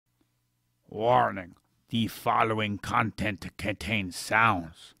Warning. The following content contains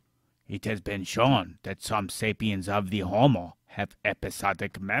sounds. It has been shown that some sapiens of the Homo have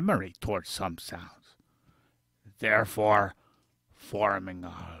episodic memory towards some sounds, therefore forming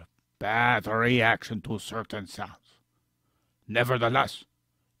a bad reaction to certain sounds. Nevertheless,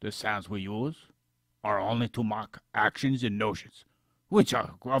 the sounds we use are only to mock actions and notions, which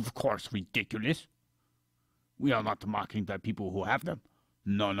are, of course, ridiculous. We are not mocking the people who have them.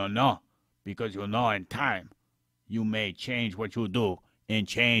 No. Because you know in time, you may change what you do and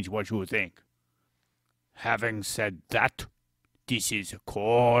change what you think. Having said that, this is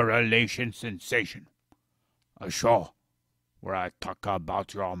Correlation Sensation, a show where I talk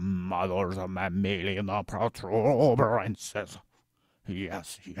about your mother's mammalian protuberances.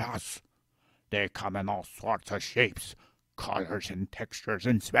 Yes. They come in all sorts of shapes, colors, and textures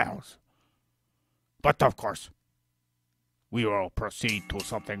and smells. But of course, we will proceed to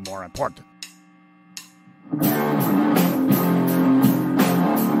something more important.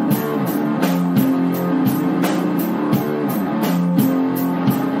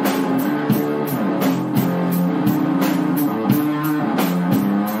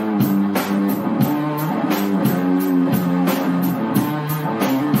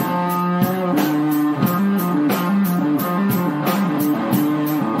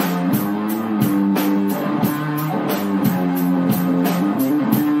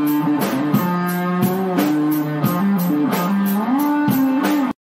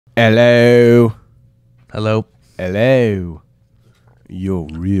 Hello. You're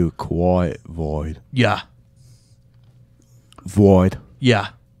real quiet, Void. Yeah. Void. Yeah.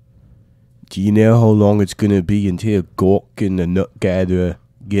 Do you know how long it's gonna be until Gork and the Nut Gatherer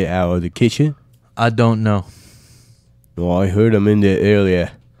get out of the kitchen? I don't know. Oh, I heard them in there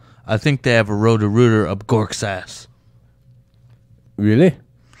earlier. I think they have a rotor-rooter up Gork's ass. Really?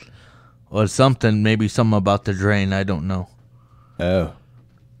 Or something, maybe something about the drain, I don't know. Oh.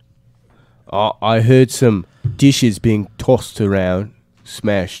 I heard some dishes being tossed around,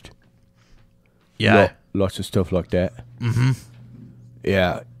 smashed. Yeah. Lots of stuff like that. Mm-hmm.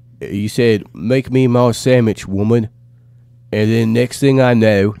 Yeah. He said, make me my sandwich, woman. And then next thing I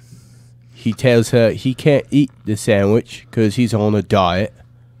know, he tells her he can't eat the sandwich because he's on a diet.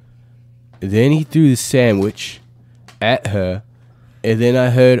 Then he threw the sandwich at her. And then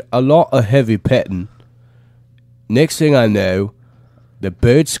I heard a lot of heavy petting. Next thing I know, the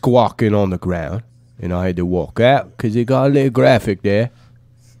bird squawking on the ground, and I had to walk out because it got a little graphic there.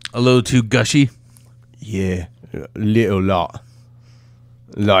 A little too gushy? Yeah, a little lot.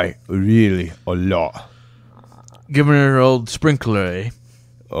 Like, really a lot. Giving her an old sprinkler, eh?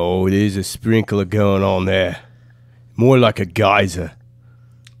 Oh, there's a sprinkler going on there. More like a geyser.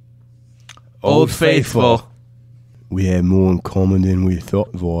 Old Faithful. We have more in common than we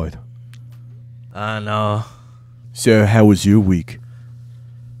thought, Void. I know. So, how was your week?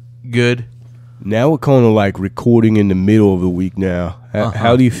 Good. Now we're kind of like recording in the middle of the week now.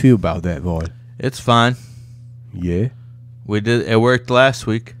 How do you feel about that, Void? It's fine. Yeah? It worked last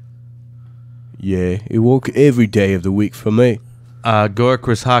week. Yeah, it worked every day of the week for me. Gork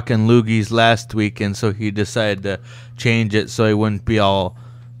was hawking loogies last week, and so he decided to change it so he wouldn't be all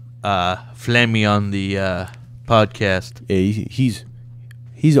phlegmy on the podcast. Yeah,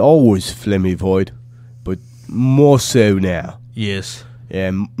 he's always phlegmy, Void, but more so now. Yes.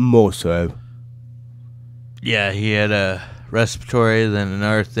 Yeah, more so. Yeah, he had a respiratory, then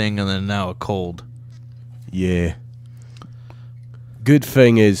another thing, and then now a cold. Yeah. Good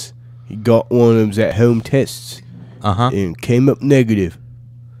thing is, he got one of them at-home tests. And came up negative.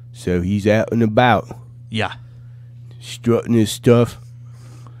 So he's out and about. Yeah. Strutting his stuff.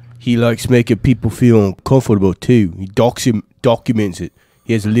 He likes making people feel uncomfortable, too. He documents it.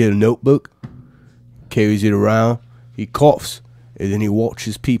 He has a little notebook. Carries it around. He coughs. And then he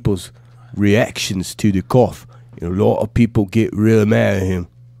watches people's reactions to the cough. And a lot of people get really mad at him.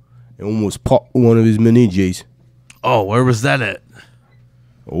 And almost pop one of his meninges. Oh, where was that at?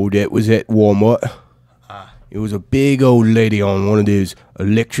 Oh, that was at Walmart. It was a big old lady on one of those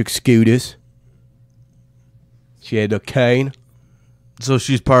electric scooters. She had a cane. So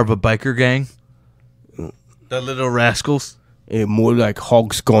she's part of a biker gang? The Little Rascals? And more like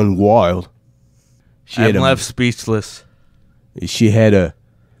Hogs Gone Wild. I'm left speechless. She had a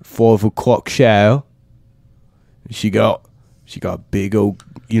 5 o'clock shower. She got big old...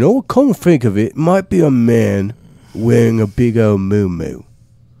 You know what? Come to think of it might be a man wearing a big old moo-moo.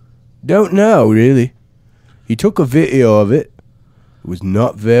 Don't know, really. He took a video of it. It was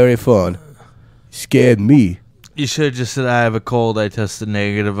not very fun. It scared me. You should have just said, I have a cold, I tested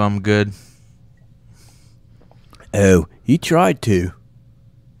negative, I'm good. Oh, he tried to.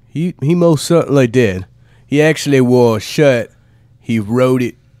 He most certainly did. He actually wore a shirt. He wrote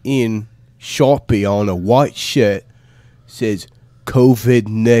it in Sharpie on a white shirt. Says COVID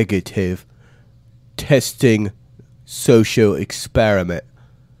negative testing social experiment.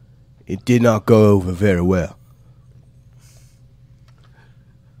 It did not go over very well.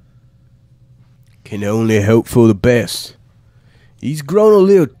 Can only hope for the best. He's grown a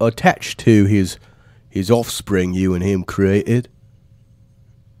little attached to his offspring you and him created.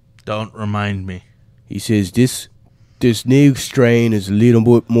 Don't remind me. He says this new strain is a little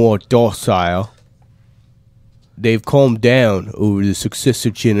bit more docile. They've calmed down over the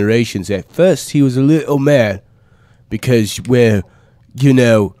successive generations. At first, he was a little mad because, well, you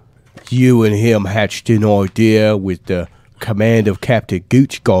know, you and him hatched an idea with the command of Captain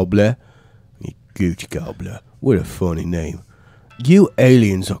Gooch Gobbler. Gooch Gobbler, what a funny name. You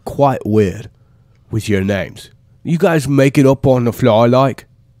aliens are quite weird with your names. You guys make it up on the fly like?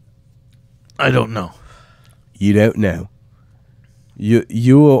 I don't know. You don't know.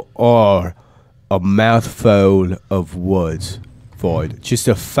 You are a mouthful of words, Void. Just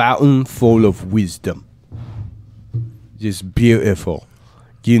a fountain full of wisdom. Just beautiful.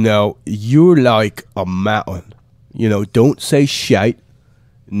 You know, you're like a mountain. You know, don't say shite.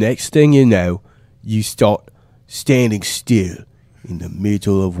 Next thing you know, you start standing still in the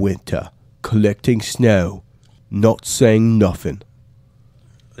middle of winter, collecting snow, not saying nothing.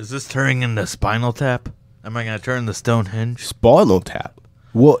 Is this turning into Spinal Tap? Am I going to turn the Stonehenge? Spinal Tap?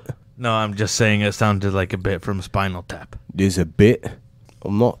 What? No, I'm just saying it sounded like a bit from Spinal Tap. There's a bit?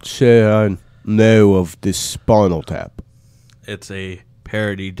 I'm not sure I know of this Spinal Tap. It's a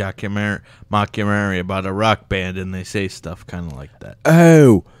parody mockumentary about a rock band, and they say stuff kind of like that.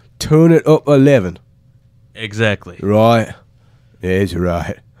 Oh, turn it up 11. Exactly. Right. That's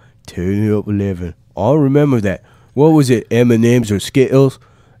right. Turn it up 11. I remember that. What was it, M&M's or Skittles?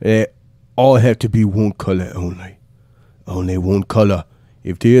 All have to be one color only. Only one color.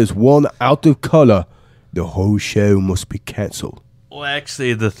 If there's one out of color, the whole show must be canceled. Well,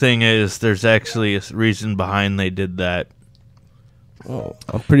 actually, the thing is, there's actually a reason behind they did that. Oh,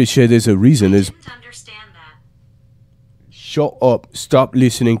 I'm pretty sure there's a reason. I didn't understand that. Shut up. Stop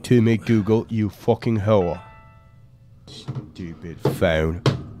listening to me, Google, you fucking whore. Stupid phone.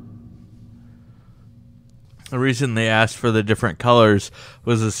 The reason they asked for the different colors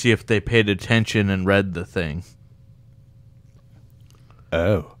was to see if they paid attention and read the thing.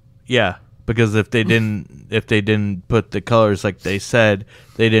 Oh. Yeah, because if they didn't put the colors like they said,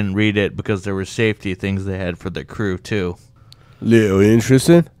 they didn't read it because there were safety things they had for the crew too. Little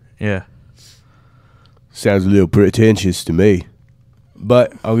interesting. Yeah. Sounds a little pretentious to me.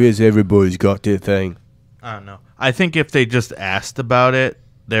 But I guess everybody's got their thing. I don't know. I think if they just asked about it,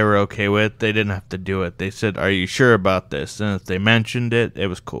 they were okay with it. They didn't have to do it. They said, "Are you sure about this?" And if they mentioned it, it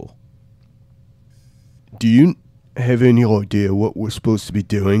was cool. Do you have any idea what we're supposed to be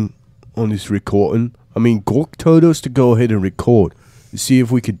doing on this recording? I mean, Gork told us to go ahead and record to see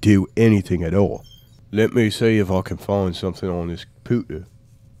if we could do anything at all. Let me see if I can find something on this computer.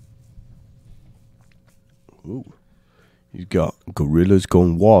 Ooh. He's got Gorillas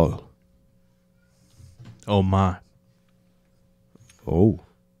Gone Wild. Oh, my. Oh.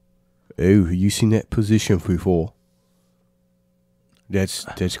 Oh, you seen that position before? That's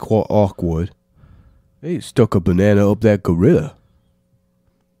quite awkward. They stuck a banana up that gorilla.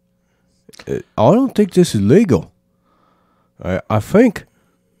 I don't think this is legal. I think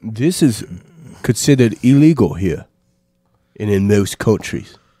this is considered illegal here and in most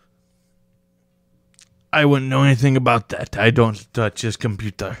countries. I wouldn't know anything about that. I don't touch his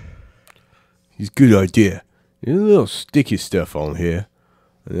computer. It's a good idea. There's a little sticky stuff on here.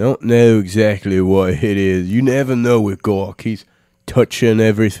 I don't know exactly what it is. You never know with Gork. He's touching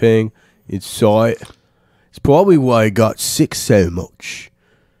everything inside. It's probably why he got sick so much.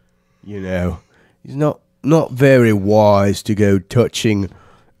 You know, he's not very wise to go touching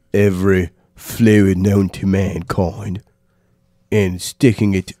every fluid known to mankind and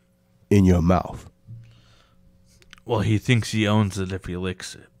sticking it in your mouth. Well, he thinks he owns it if he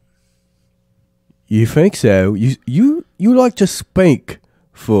licks it. You think so? You like to spank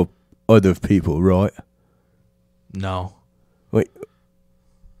for other people, right? No. Wait.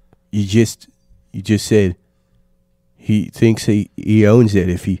 You just said he thinks he owns it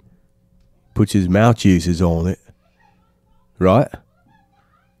if he puts his mouth juices on it. Right?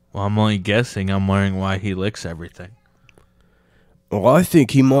 Well, I'm only guessing. I'm wondering why he licks everything. Well, I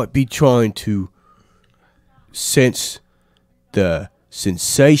think he might be trying to sense the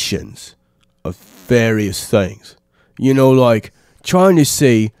sensations of various things. You know, like trying to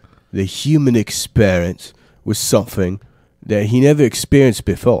see the human experience with something that he never experienced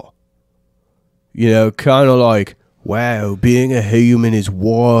before. You know, kind of like, wow, being a human is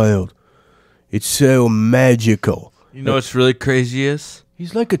wild. It's so magical. You know what's really crazy is?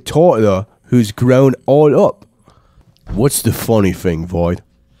 He's like a toddler who's grown all up. What's the funny thing, Void?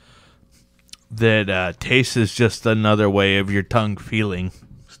 That taste is just another way of your tongue feeling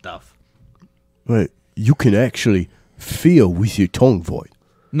stuff. Right, you can actually feel with your tongue, Void.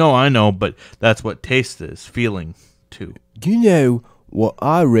 No, I know, but that's what taste is, feeling, too. You know what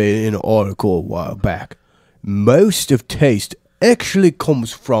I read in an article a while back? Most of taste actually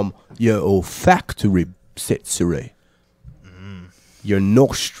comes from your olfactory sensory. Your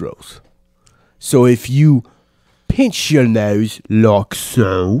nostrils. So if you pinch your nose like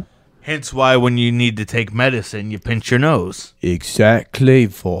so. Hence why when you need to take medicine, you pinch your nose. Exactly,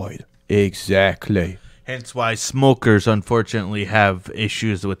 Void. Exactly. Hence why smokers, unfortunately, have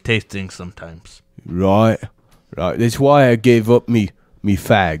issues with tasting sometimes. Right. Right. That's why I gave up me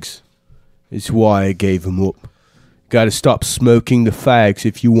fags. That's why I gave them up. Gotta stop smoking the fags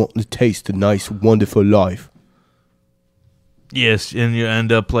if you want to taste a nice, wonderful life. Yes, and you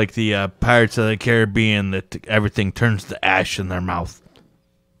end up like the Pirates of the Caribbean that everything turns to ash in their mouth.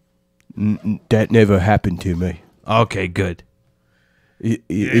 That never happened to me. Okay, good.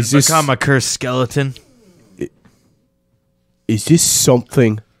 Is this become a cursed skeleton? Is this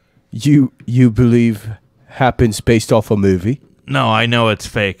something you believe happens based off a movie? No, I know it's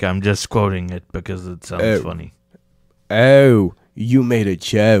fake. I'm just quoting it because it sounds funny. Oh, you made a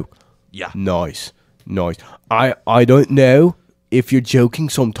joke. Yeah. Nice. I don't know if you're joking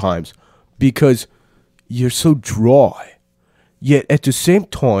sometimes because you're so dry. Yet at the same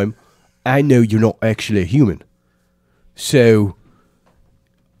time, I know you're not actually a human. So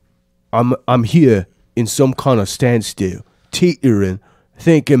I'm here in some kind of standstill, teetering,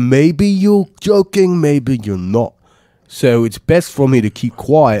 thinking maybe you're joking, maybe you're not. So it's best for me to keep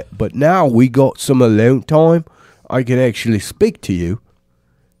quiet, but now we got some alone time. I can actually speak to you.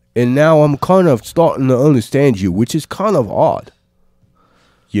 And now I'm kind of starting to understand you, which is kind of odd.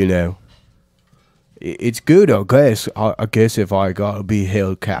 You know. It's good, I guess. I guess if I gotta be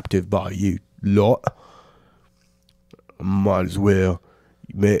held captive by you lot, might as well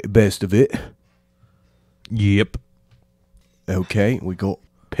make the best of it. Yep. Okay, we got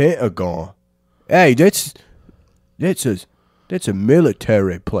Pentagon. Hey, that's a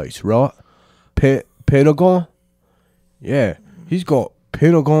military place, right? Pentagon? Yeah, he's got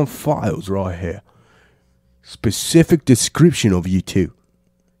Pentagon files right here. Specific description of you two.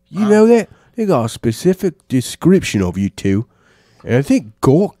 You know that? They got a specific description of you two. And I think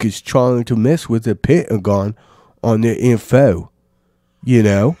Gork is trying to mess with the Pentagon on their info. You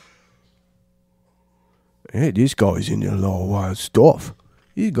know? Hey, this guy's into a lot of wild stuff.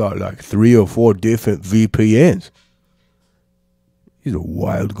 He's got like 3 or 4 different VPNs. He's a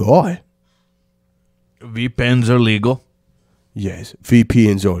wild guy. VPNs are legal. Yes,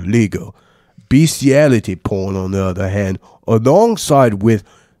 VPNs are legal. Bestiality porn, on the other hand, alongside with,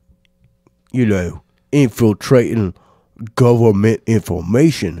 you know, infiltrating government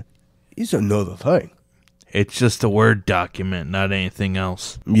information, is another thing. It's just a Word document, not anything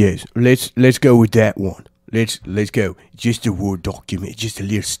else. Yes, let's go with that one. Let's go. Just a Word document, just a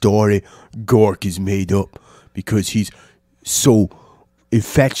little story Gork is made up because he's so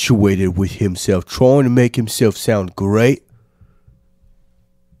infatuated with himself, trying to make himself sound great.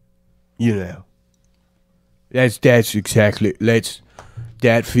 You know. That's exactly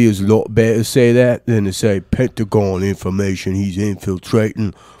that feels a lot better to say that than to say Pentagon information. He's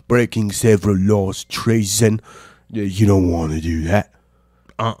infiltrating, breaking several laws, treason. You don't want to do that.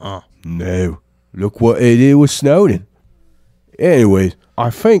 No. Look what it did with Snowden. Anyways,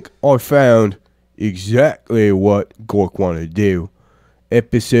 I think I found exactly what Gork wanted to do.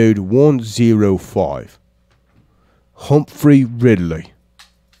 Episode 105. Humphrey Ridley.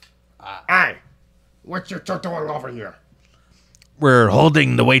 Hey, what you two doing over here? We're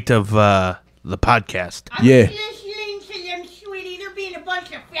holding the weight of the podcast. I'm Yeah. listening to them, sweetie. There being a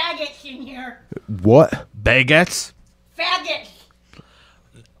bunch of faggots in here. What? Baguettes? Faggots.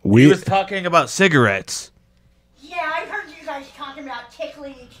 He was talking about cigarettes. Yeah, I heard you guys talking about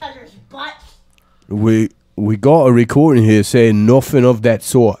tickling each other's butts. We got a recording here saying nothing of that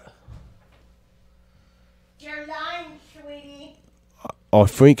sort. You're lying, sweetie. I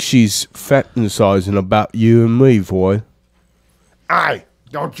think she's fantasizing about you and me, boy. Hey,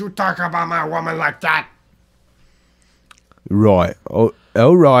 don't you talk about my woman like that. Right. Oh,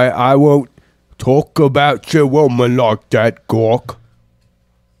 all right. I won't talk about your woman like that, Gork.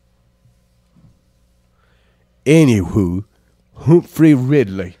 Anywho, Humphrey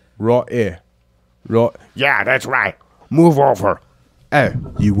Ridley, right here. Right. Yeah, that's right. Move over. Oh,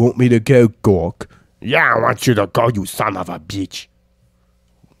 you want me to go, Gork? Yeah, I want you to go, you son of a bitch.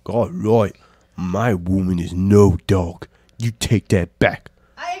 All right. My woman is no dog. You take that back.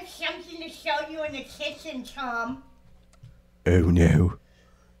 I have something to show you in the kitchen, Tom. Oh, no.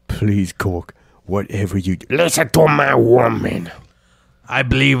 Please, Gork, whatever you do. Listen to my woman. I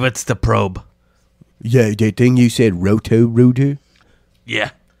believe it's the probe. Yeah, the thing you said, Roto-Rooter?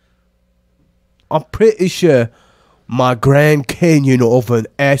 Yeah. I'm pretty sure my Grand Canyon of an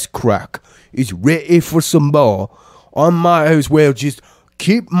ass crack is ready for some more. I might as well just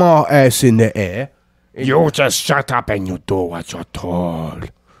keep my ass in the air. You just shut up and you do what you're told.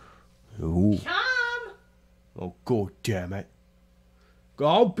 Ooh. Tom! Oh, God damn it.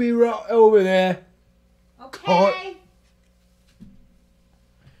 I'll be right over there. Okay.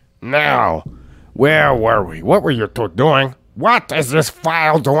 Now, where were we? What were you two doing? What is this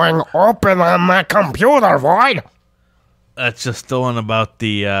file doing open on my computer, Void? That's just the one about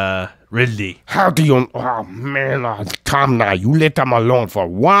the Ridley. How do you... Oh, man, Tom Nye, you let them alone for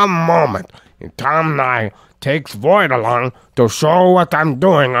one moment. And Tom Nye takes Void along to show what I'm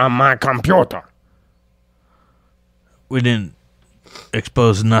doing on my computer. We didn't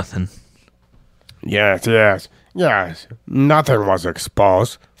expose nothing. Yes. Nothing was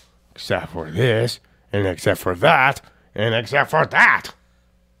exposed. Except for this, and except for that, and except for that.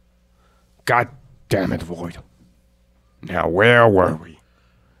 God damn it, Void. Now, where were we?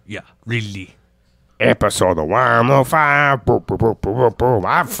 Yeah, Ridley. Episode 105. Boop, boop, boop, boop, boop, boop.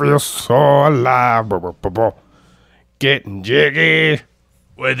 I feel so alive. Boop, boop, boop, boop. Getting jiggy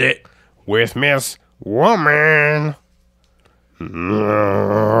With it. with Miss Woman. Boo,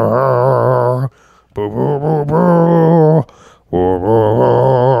 boo, boo, boo. Boo, boo,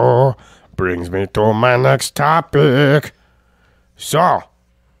 boo. Brings me to my next topic. So,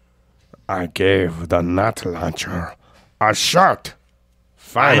 I gave the nut launcher a shirt.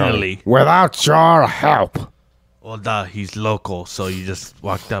 Finally. Without your help. Well, he's local, so you just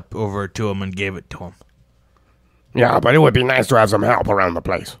walked up over to him and gave it to him. Yeah, but it would be nice to have some help around the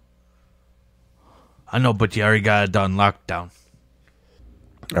place. I know, but you already got it done lockdown.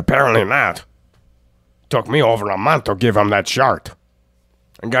 Apparently not. Took me over a month to give him that shirt.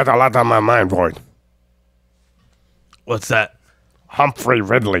 I got a lot on my mind, Void. What's that? Humphrey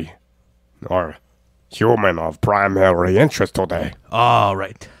Ridley. Or human of primary interest today. All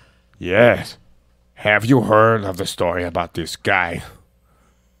right. Yes. Have you heard of the story about this guy?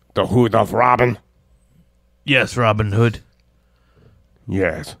 The Hood of Robin? Yes, Robin Hood.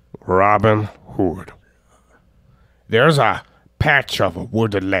 Yes, Robin Hood. There's a patch of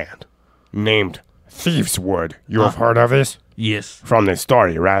wooded land named Thieves' Wood. You have heard of this? Yes. From this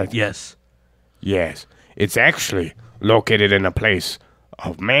story, right? Yes. Yes. It's actually located in a place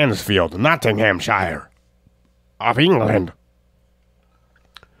of Mansfield, Nottinghamshire, of England,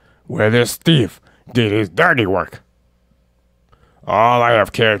 where this thief did his dirty work. All I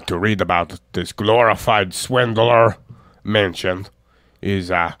have cared to read about this glorified swindler mentioned is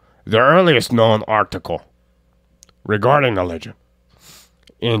the earliest known article regarding the legend.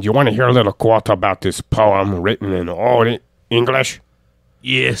 And you want to hear a little quote about this poem written in Old English?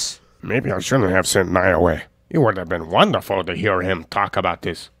 Yes. Maybe I shouldn't have sent Nye away. It would have been wonderful to hear him talk about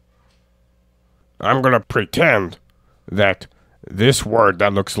this. I'm going to pretend that this word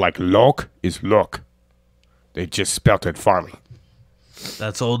that looks like loke is look. They just spelt it for me.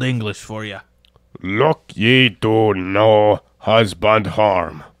 That's Old English for you. Look ye do no husband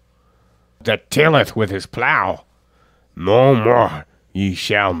harm, that tilleth with his plough. No more ye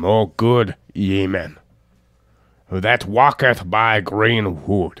shall no good ye men, that walketh by green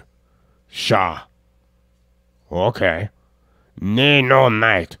wood. Shaw. Okay. Nay no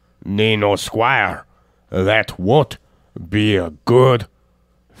knight, nay no squire, that won't be a good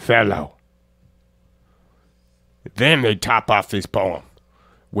fellow. Then they top off this poem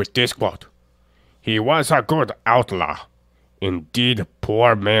with this quote. He was a good outlaw. Indeed,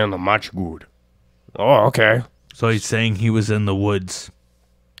 poor man much good. Oh, okay. So he's saying he was in the woods.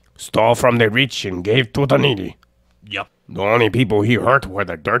 Stole from the rich and gave to the needy. Yep. The only people he hurt were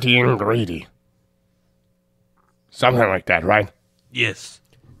the dirty and greedy. Something like that, right? Yes.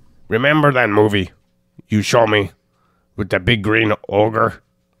 Remember that movie you showed me with the big green ogre?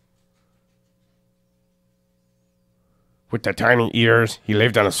 With the tiny ears, he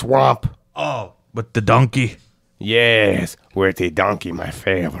lived in a swamp. Oh, with the donkey? Yes, with the donkey, my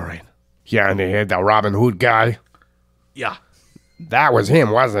favorite. Yeah, and they had the Robin Hood guy. Yeah. That was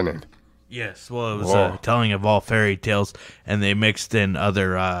him, wasn't it? Yes, well, it was a telling of all fairy tales, and they mixed in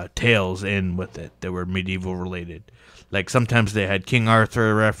other tales in with it that were medieval related. Like sometimes they had King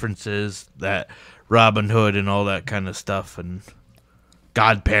Arthur references that Robin Hood and all that kind of stuff, and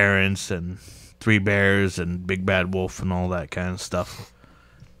godparents and Three Bears and Big Bad Wolf and all that kind of stuff.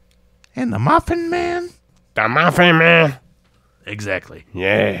 And the Muffin Man? The Muffin Man? Exactly.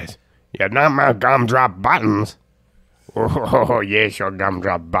 Yes. You're not my gumdrop buttons. Oh, yes, your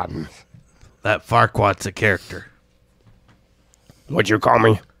gumdrop buttons. That Farquaad's a character. What'd you call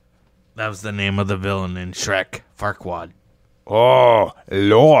me? That was the name of the villain in Shrek, Farquaad. Oh,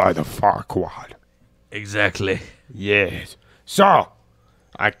 Lord Farquaad. Exactly. Yes. So,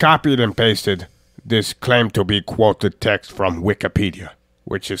 I copied and pasted this claim to be quoted text from Wikipedia,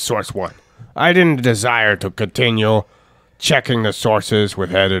 which is source 1. I didn't desire to continue checking the sources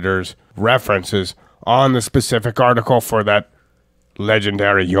with editors' references on the specific article for that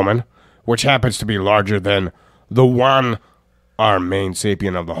legendary human, which happens to be larger than the one our main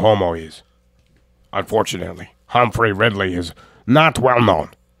sapien of the Homo is. Unfortunately, Humphrey Ridley is not well known,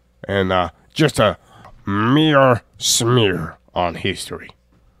 and just a mere smear on history.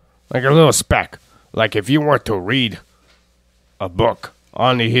 Like a little speck. Like if you were to read a book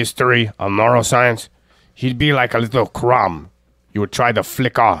on the history of neuroscience, he'd be like a little crumb. You would try to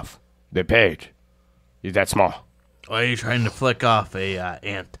flick off the page. He's that small. Why are you trying to flick off a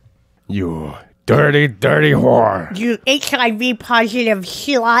ant? You dirty, dirty whore. You HIV positive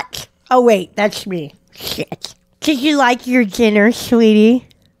slut. Oh, wait, that's me. Shit. Did you like your dinner, sweetie?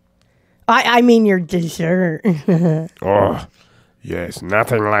 I mean your dessert. Oh, yes,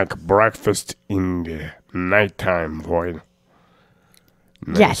 nothing like breakfast in the nighttime, Void.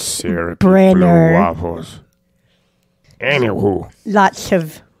 Nice Yes, syrupy Brenner. blue waffles. Anywho, Lots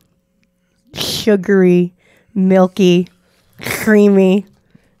of sugary, milky, creamy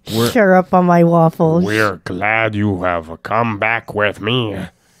syrup on my waffles. we're glad you have come back with me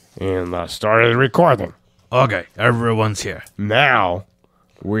and started recording. Okay, everyone's here. Now,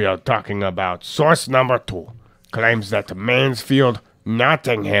 we are talking about source number 2. Claims that Mansfield,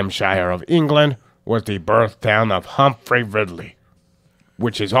 Nottinghamshire of England was the birth town of Humphrey Ridley,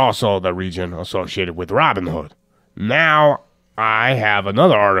 which is also the region associated with Robin Hood. Now, I have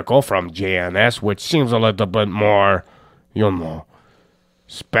another article from JNS, which seems a little bit more,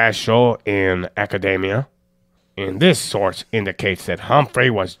 special in academia. And this source indicates that Humphrey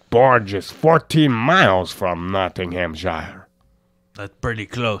was born just 14 miles from Nottinghamshire. That's pretty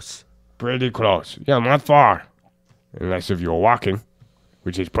close. Pretty close. Yeah, not far. Unless if you're walking,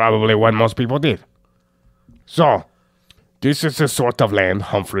 which is probably what most people did. So, this is the sort of land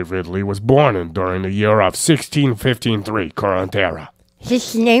Humphrey Ridley was born in during the year of 1653, current era.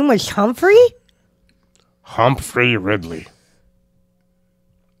 His name was Humphrey? Humphrey Ridley.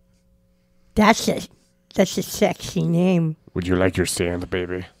 That's a sexy name. Would you like your sand,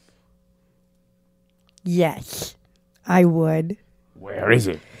 baby? Yes, I would. Where is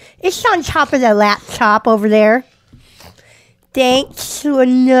it? It's on top of the laptop over there. Thanks,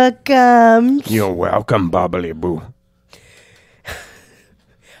 Snookums. You're welcome, Bubbly Boo.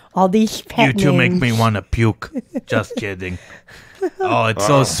 All these pet You two make names. me want to puke. Just kidding. Oh, it's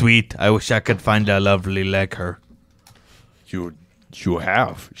so sweet. I wish I could find a lovely like her. You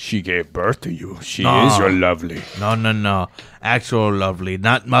have. She gave birth to you. She No. is your lovely. No. Actual lovely.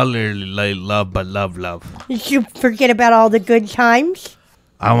 Not motherly love, but love. Did you forget about all the good times?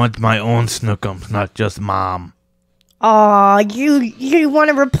 I want my own Snookums, not just mom. Aw, you want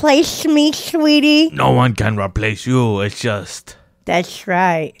to replace me, sweetie? No one can replace you. It's just... That's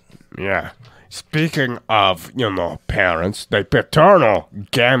right. Yeah. Speaking of, parents, the paternal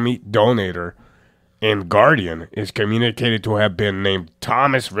gamete donator and guardian is communicated to have been named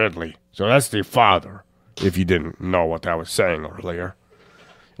Thomas Ridley. So that's the father, if you didn't know what I was saying earlier.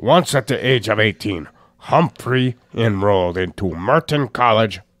 Once at the age of 18, Humphrey enrolled into Merton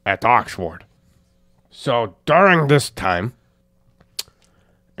College at Oxford. So during this time,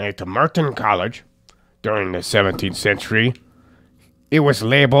 at Merton College, during the 17th century, it was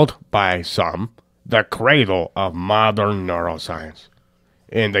labeled by some the cradle of modern neuroscience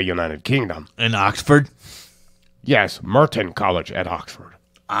in the United Kingdom. In Oxford? Yes, Merton College at Oxford.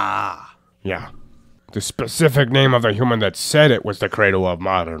 Ah. Yeah. The specific name of the human that said it was the cradle of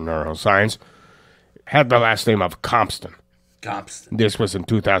modern neuroscience had the last name of Compston. Compston. This was in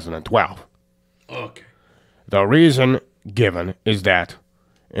 2012. Okay. The reason given is that,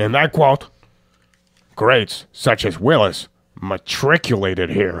 and I quote, greats such as Willis matriculated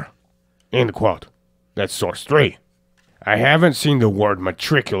here, end quote. That's source 3. I haven't seen the word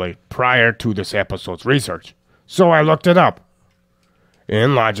matriculate prior to this episode's research, so I looked it up.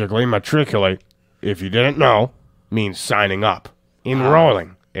 And logically, matriculate, if you didn't know, means signing up,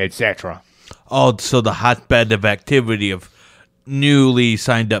 enrolling, etc. Oh, so the hotbed of activity of newly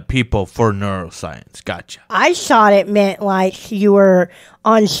signed up people for neuroscience. Gotcha. I thought it meant like you were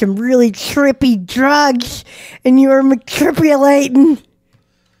on some really trippy drugs and you were matriculating.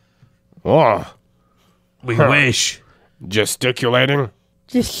 Oh, We wish. gesticulating,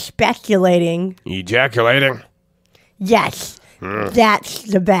 Just speculating. ejaculating. Yes, that's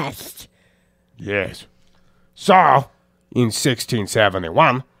the best. Yes. So, in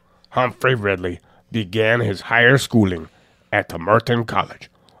 1671, Humphrey Ridley began his higher schooling at the Merton College.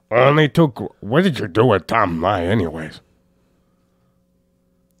 Only to... What did you do with Tom Nye, anyways?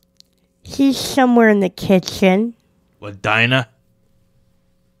 He's somewhere in the kitchen. With Dinah?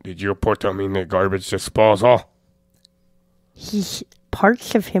 Did you put him in the garbage disposal?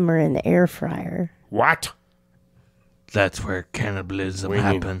 Parts of him are in the air fryer. What? That's where cannibalism We need-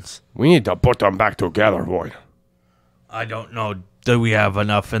 happens. We need to put them back together, Void. I don't know. Do we have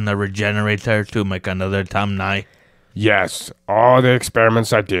enough in the regenerator to make another Tom Nye? Yes, all the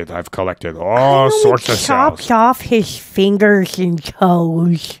experiments I did, I've collected all sorts of chopped cells. off his fingers and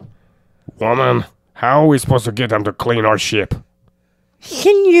toes. Woman, how are we supposed to get them to clean our ship? He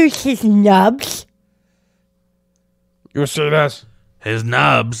can use his nubs. You see this? His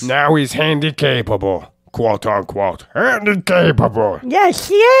nubs. Now he's handy-capable, quote-unquote. Handy-capable. Yes,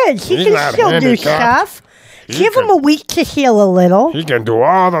 he is. He He's can not still do handicapped. stuff. He Give him can- a week to heal a little. He can do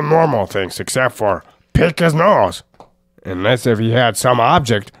all the normal things except for pick his nose. Unless if he had some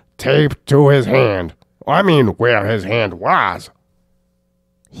object taped to his hand. I mean, where his hand was.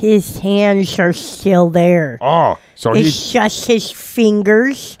 His hands are still there. Oh, so It's just his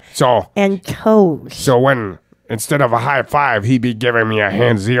fingers so and toes. so when instead of a high five, he'd be giving me a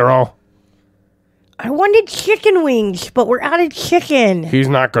hand zero. I wanted chicken wings, but we're out of chicken. He's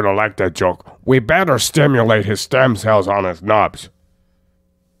not gonna like that joke. We better stimulate his stem cells on his nubs.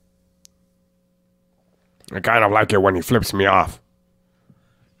 I kind of like it when he flips me off.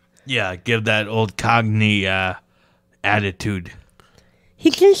 Yeah, give that old Cogni attitude.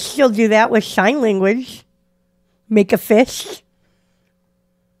 He can still do that with sign language. Make a fist.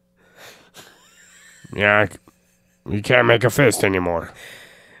 Yeah, he can't make a fist anymore.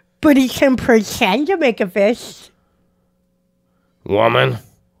 But he can pretend to make a fist. Woman,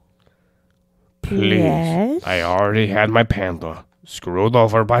 please. Yes? I already had my panda screwed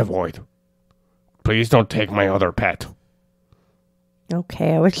over by Void. Please don't take my other pet.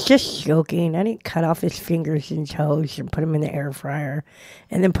 Okay, I was just joking. I didn't cut off his fingers and toes and put him in the air fryer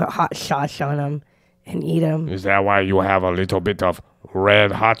and then put hot sauce on him and eat him. Is that why you have a little bit of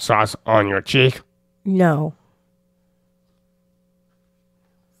red hot sauce on your cheek? No.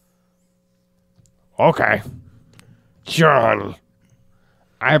 Okay. Sure, honey.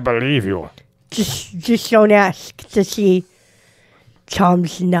 I believe you. Just don't ask to see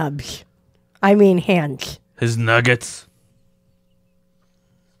Tom's nubs. I mean hands. His nuggets.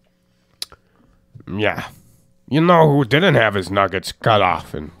 Yeah. You know who didn't have his nuggets cut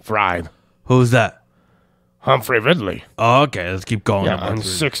off and fried? Who's that? Humphrey Ridley. Oh, okay, let's keep going. Yeah, in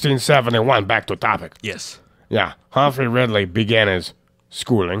 1671, back to topic. Yes. Yeah, Humphrey Ridley began his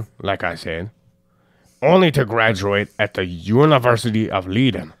schooling, like I said, only to graduate at the University of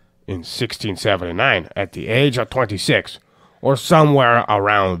Leiden in 1679 at the age of 26, or somewhere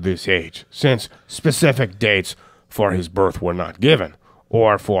around this age, since specific dates for his birth were not given,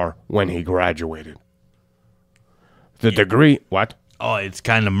 or for when he graduated. The degree, what? Oh, it's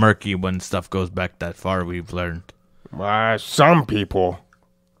kind of murky when stuff goes back that far, we've learned. Some people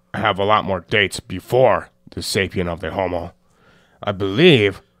have a lot more dates before the sapien of the Homo. I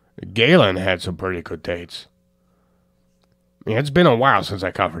believe Galen had some pretty good dates. Yeah, it's been a while since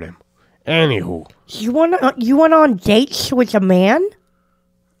I covered him. Anywho, You went on dates with a man?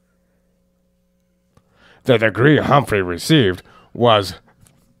 the degree Humphrey received was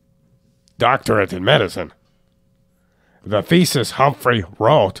doctorate in medicine. The thesis Humphrey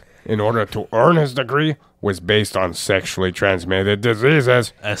wrote in order to earn his degree was based on sexually transmitted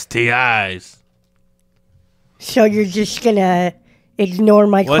diseases. STIs. So you're just gonna ignore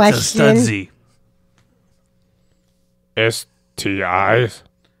my What's question? a studsie? STIs?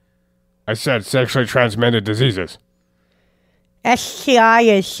 I said sexually transmitted diseases. STI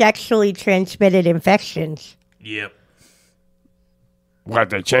is sexually transmitted infections. Yep.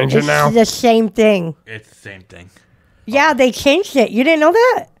 What, they changed it It's now? the same thing. It's the same thing. Yeah, they changed it. You didn't know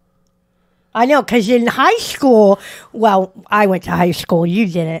that? I know, because in high school, well, I went to high school. You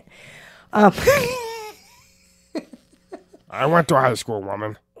didn't. I went to high school,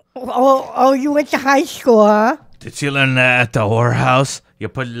 woman. Oh, you went to high school, huh? Did you learn that at the whorehouse? You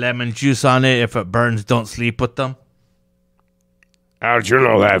put lemon juice on it. If it burns, don't sleep with them. How'd you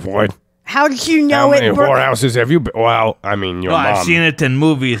know that, Void? How did you know How many it? whorehouses have you been? Well, I mean, your Well, mom. I've seen it in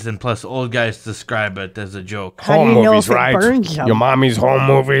movies, and plus old guys describe it as a joke. How do Home you know movies, if it right? burns them? Your mommy's home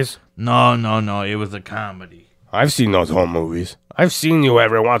movies? No, it was a comedy. I've seen those home movies. I've seen you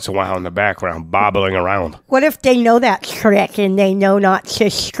every once in a while in the background, bobbling around. What if they know that trick and they know not to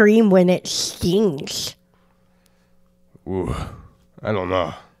scream when it stings? Ooh, I don't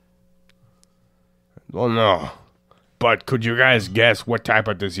know. But could you guys guess what type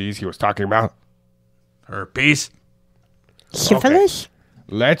of disease he was talking about? Herpes? Syphilis?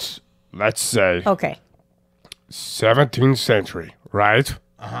 Let's say Okay. 17th century, right?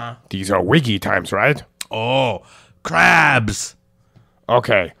 Uh-huh. These are wiki times, right? Oh, crabs.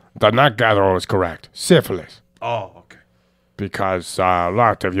 Okay, the Nut Gatherer was correct. Syphilis. Oh, okay. Because a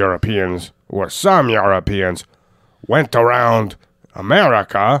lot of Europeans, or some Europeans, went around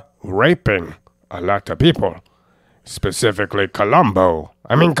America raping a lot of people. Specifically Columbus.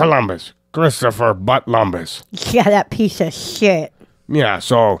 Christopher Columbus. Yeah, that piece of shit. Yeah,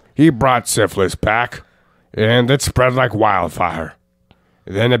 so he brought syphilis back, and it spread like wildfire.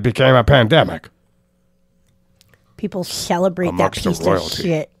 Then it became a pandemic. People celebrate Amongst that the piece royalty. of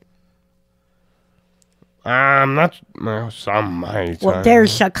shit. Some might. Well,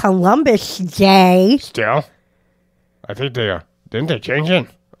 there's a Columbus Day. Still? I think they are. Didn't they change it?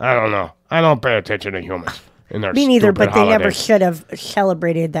 I don't know. I don't pay attention to humans. In their Me neither, stupid but they never holidays. should have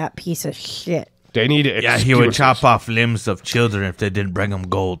celebrated that piece of shit. They need excuses. Yeah, he would chop off limbs of children if they didn't bring him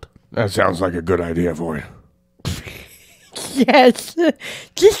gold. That sounds like a good idea, Void. Yes.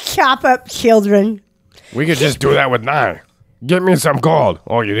 Just chop up children. We could just do that with Nye. Get me some gold.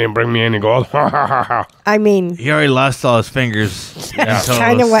 Oh, you didn't bring me any gold? Ha ha ha ha. I mean, He already lost all his fingers. that's and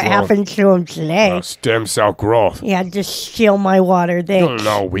kind of toes. what happened to him today. Stem cell growth. Yeah, just steal my water. You Thanks.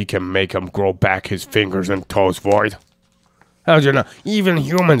 know we can make him grow back his fingers and toes, Void. How'd you know? Even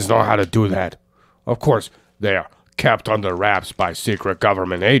humans know how to do that. Of course, they are kept under wraps by secret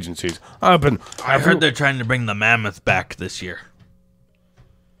government agencies. I heard they're trying to bring the mammoth back this year.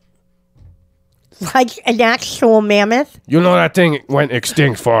 Like an actual mammoth? You know that thing went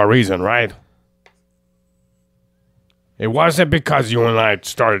extinct for a reason, right? It wasn't because you and I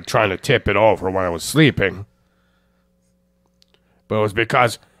started trying to tip it over when I was sleeping. But it was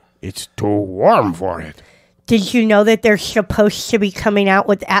because it's too warm for it. Did you know that they're supposed to be coming out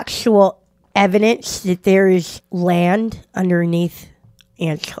with actual evidence that there is land underneath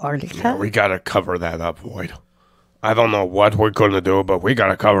Antarctica? Yeah, we gotta cover that up, Void. I don't know what we're gonna do, but we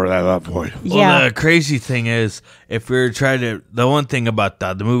gotta cover that up, Void. Yeah. Well, the crazy thing is, if we were trying to, the one thing about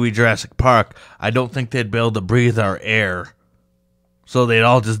the movie Jurassic Park, I don't think they'd be able to breathe our air. So they'd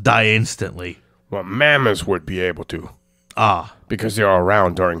all just die instantly. Well, mammoths would be able to, Ah, because they're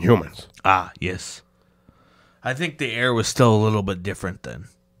around during humans. yes. I think the air was still a little bit different then.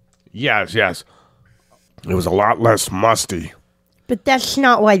 Yes. It was a lot less musty. But that's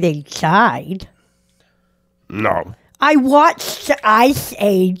not why they died. No. I watched Ice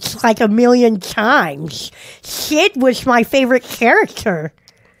Age like 1,000,000 times. Sid was my favorite character.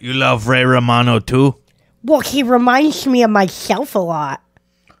 You love Ray Romano too? Well, he reminds me of myself a lot.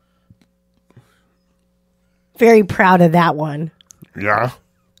 Very proud of that one. Yeah?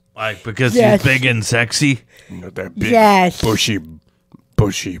 Like, because Yes. he's big and sexy? You know, that big, Yes. bushy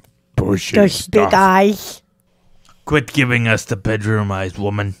Those stuff. big eyes. Quit giving us the bedroom eyes,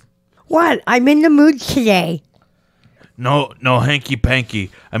 woman. What? I'm in the mood today. No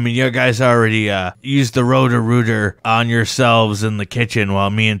hanky-panky. I mean, you guys already used the rotor-rooter on yourselves in the kitchen while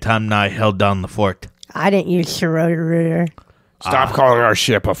me and Tom Nye held down the fort. I didn't use the rotor-rooter. Stop calling our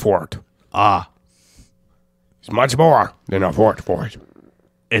ship a fort. Ah, It's much more than a fort, Void.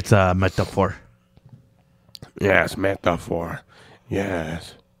 it's a metaphor. Yes, metaphor.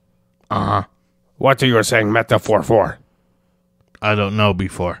 Yes. Uh-huh. What are you saying metaphor for? I don't know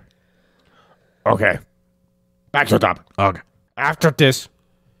before. Okay. Back to the topic. Okay. After this,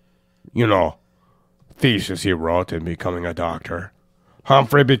 thesis he wrote in becoming a doctor,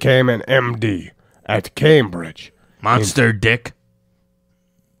 Humphrey became an MD at Cambridge. Monster dick.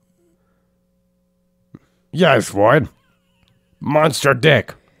 Yes, Void. Monster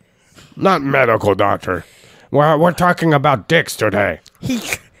dick. Not medical doctor. Well, we're talking about dicks today.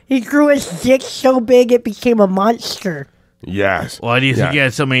 He grew his dick so big it became a monster. Yes. Why do you think he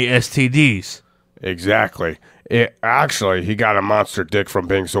had so many STDs? Exactly. He got a monster dick from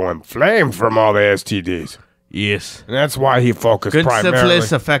being so inflamed from all the STDs. Yes. And that's why he focused Could primarily.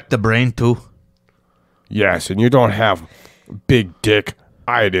 syphilis affect the brain too? Yes, and you don't have big dick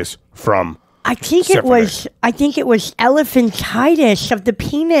itis from I think it was elephantitis of the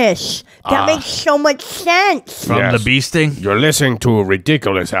penis. That makes so much sense. From Yes. the bee sting? You're listening to a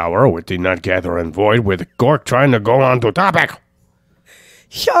ridiculous hour with the Nut Gatherer and Void with Gork trying to go on to topic.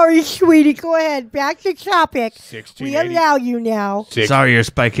 Sorry, sweetie. Go ahead. Back to topic. 1680. We allow you now. Sorry you're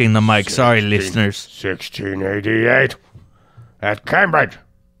spiking the mic. Sorry, listeners. 1688 at Cambridge.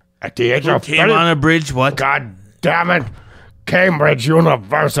 At the age Who of came 30. on a bridge? What? God damn it. Cambridge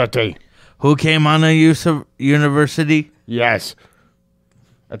University. Who came on a university? Yes.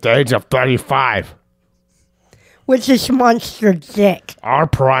 At the age of 35. With this monster dick. Our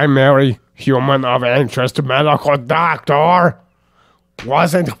primary human of interest medical doctor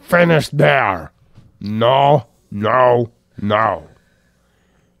wasn't finished there. No.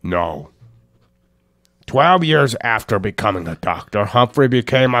 12 years after becoming a doctor, Humphrey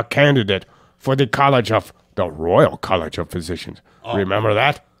became a candidate for the Royal College of Physicians. Remember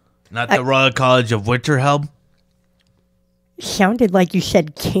that? Not the Royal College of Winterhelm? Sounded like you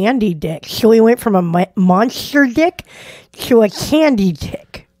said candy dick. So we went from a monster dick to a candy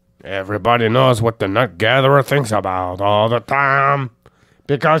dick. Everybody knows what the Nut Gatherer thinks about all the time.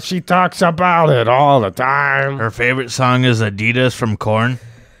 Because she talks about it all the time. Her favorite song is Adidas from Korn.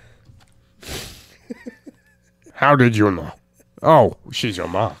 How did you know? Oh, she's your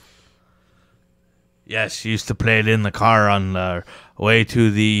mom. Yes, she used to play it in the car on the way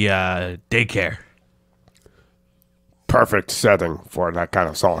to the daycare. Perfect setting for that kind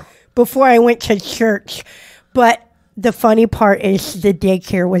of song. Before I went to church. But the funny part is the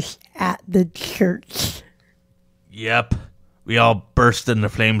daycare was at the church. Yep. We all burst into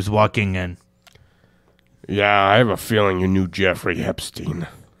flames walking in. Yeah, I have a feeling you knew Jeffrey Epstein.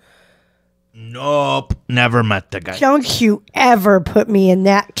 Nope. Never met the guy. Don't you ever put me in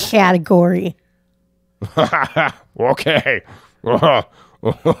that category. Okay. Okie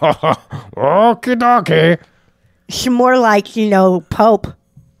dokie. It's more like, Pope.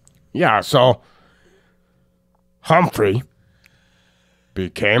 Yeah, so Humphrey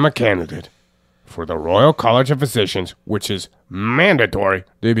became a candidate for the Royal College of Physicians, which is mandatory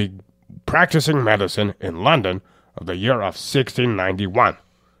to be practicing medicine in London of the year of 1691,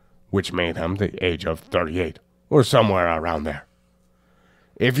 which made him the age of 38, or somewhere around there.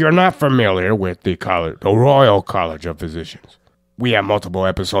 If you're not familiar with the Royal College of Physicians, we have multiple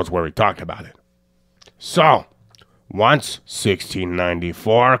episodes where we talked about it. So, once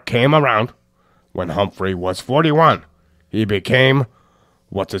 1694 came around, when Humphrey was 41, he became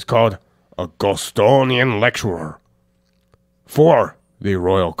what is called a Gostonian lecturer for the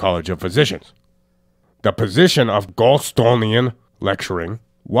Royal College of Physicians. The position of Gostonian lecturing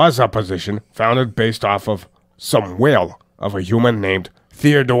was a position founded based off of some will of a human named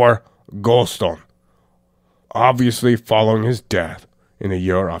Theodore Goldstone, obviously following his death in the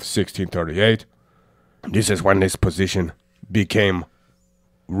year of 1638. This is when this position became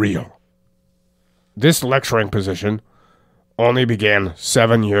real. This lecturing position only began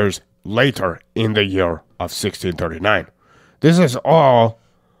 7 years later in the year of 1639. This is all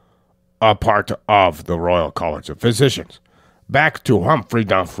a part of the Royal College of Physicians. Back to Humphrey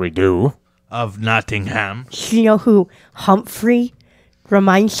Dumphrey-Doo. Of Nottingham. You know who Humphrey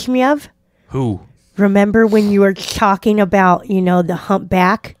reminds me of? Who? Remember when you were talking about, the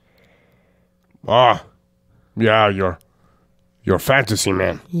humpback? Ah, yeah, your fantasy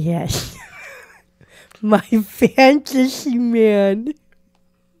man. Yes. My fantasy man.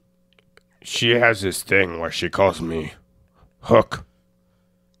 She has this thing where she calls me Hook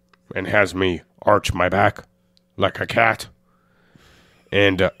and has me arch my back like a cat.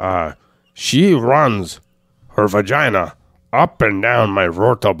 And she runs her vagina up and down my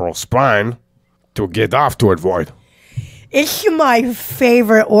vertebral spine to get off to it, Void. It's my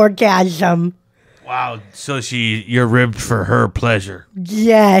favorite orgasm. Wow, so you're ribbed for her pleasure.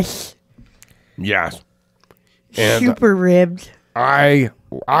 Yes. Yes. And Super ribbed.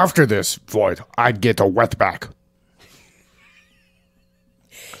 after this, Void, I'd get a wet back.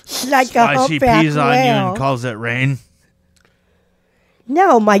 It's like a Why she humpback pees on you whale. and calls it rain?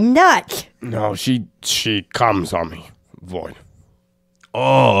 No, my nut. No, she comes on me, Void.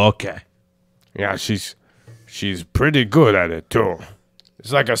 Oh, okay. Yeah, she's pretty good at it, too.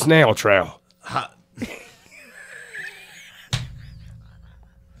 It's like a snail trail.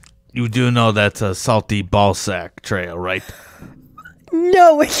 You do know that's a salty ball sack trail, right?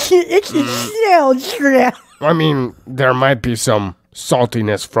 No, it's a snail trail. I mean, there might be some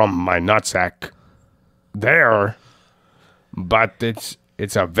saltiness from my nutsack there, but it's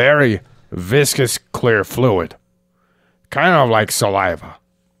a very viscous, clear fluid. Kind of like saliva,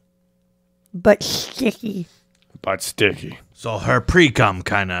 But sticky. but sticky. So her pre-cum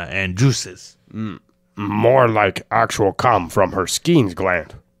kind of and juices. More like actual cum from her Skene's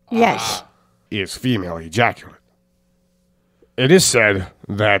gland Yes. is female ejaculate. It is said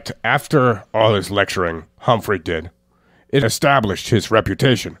that after all his lecturing Humphrey did, it established his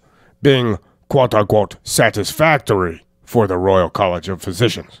reputation, being quote-unquote satisfactory for the Royal College of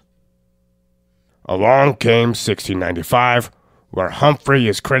Physicians. Along came 1695, where Humphrey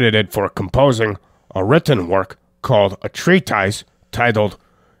is credited for composing a written work called a treatise titled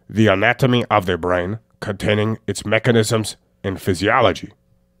The Anatomy of the Brain, containing its mechanisms and physiology.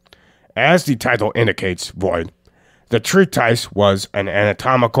 As the title indicates, Void, the treatise was an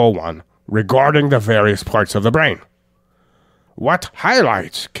anatomical one regarding the various parts of the brain. What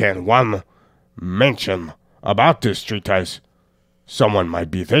highlights can one mention about this treatise? Someone might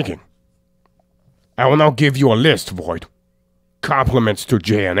be thinking. I will now give you a list, Void. Compliments to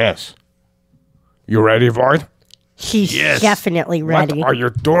JNS. You ready, Void? She's Yes. definitely ready. What are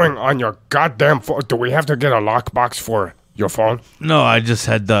you doing on your goddamn phone? Do we have to get a lockbox for your phone? No, I just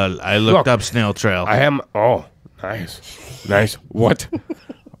had I looked Look, up snail trail. I am. Oh, nice. Nice. What?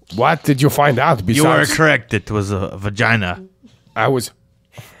 What did you find out You were besides? correct. It was a vagina. I was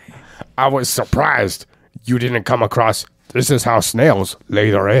surprised you didn't come across. This is how snails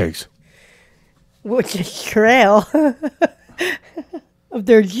lay their eggs. Which is trail of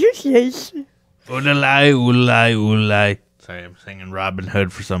their juices. Oodalai, oodalai, oodalai. Sorry, I'm singing Robin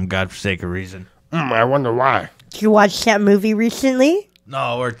Hood for some godforsaken reason. I wonder why. Did you watch that movie recently?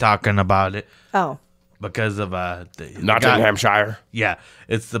 No, we're talking about it Oh. because of the guy- Nottinghamshire. Yeah,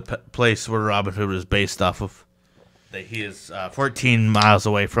 it's the place where Robin Hood was based off of. That he is 14 miles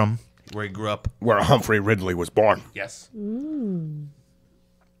away from where he grew up. Where Humphrey Ridley was born. Yes.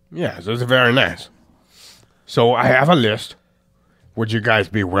 Yes, it's very nice. So I have a list. Would you guys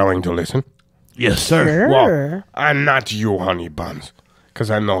be willing to listen? Yes, sir. Sure. Well, I'm not you, honey buns,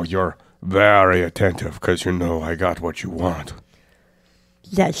 because I know you're very attentive, because you know I got what you want.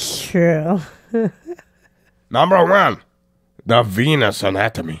 That's true. Number 1, the Venus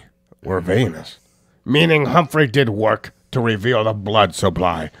anatomy, or Venus, meaning Humphrey did work to reveal the blood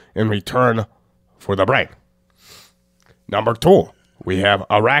supply in return for the brain. Number 2, we have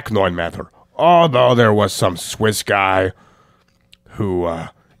arachnoid matter, although there was some Swiss guy who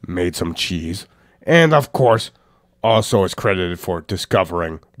made some cheese, and of course also is credited for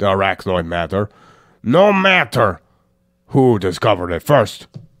discovering the arachnoid matter, no matter who discovered it first.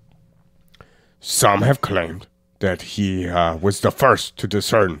 Some have claimed that he was the first to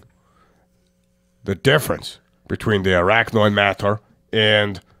discern the difference between the arachnoid matter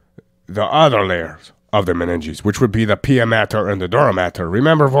and the other layers of the meninges, which would be the pia mater and the dura mater.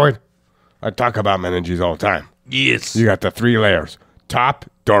 Remember, Void? I talk about meninges all the time. Yes. You got the 3 layers. Top,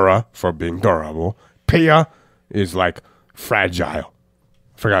 dura, for being durable. Pia is like fragile.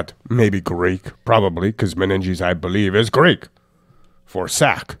 Forgot, maybe Greek, probably, because meninges, I believe, is Greek for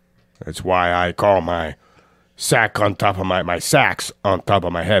sac. That's why I call my sac on top of my sacs on top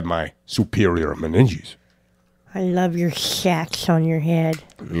of my head my superior meninges. I love your sacks on your head.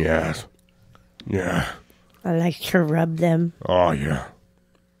 Yes. Yeah. I like to rub them. Oh, yeah.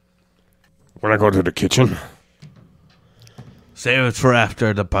 When I go to the kitchen, Save it for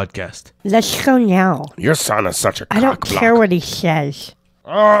after the podcast. Let's go now. your son is such a I don't cockblock. care what he says.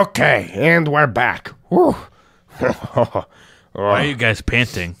 Okay, and we're back. Whew. Why are you guys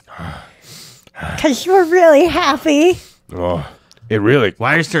panting? Because we're really happy. Oh, it really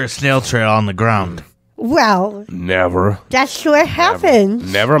Why is there a snail trail on the ground? Well, never. that's what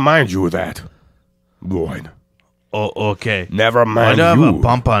happens. Never mind you that, Lloyd. Oh, okay. Never Why mind do I have you. a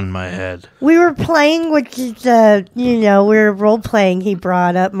bump on my head? We were playing, which is, we were role playing. He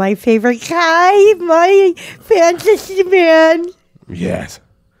brought up my favorite guy, my fantasy man. Yes.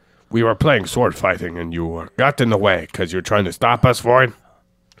 We were playing sword fighting and you got in the way because you're trying to stop us, Void.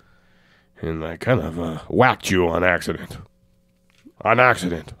 And I kind of whacked you on accident. On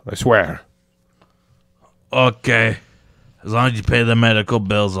accident, I swear. Okay. As long as you pay the medical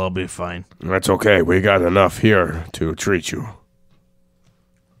bills, I'll be fine. That's okay. We got enough here to treat you.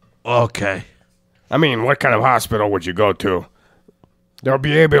 Okay. I mean, what kind of hospital would you go to? They'll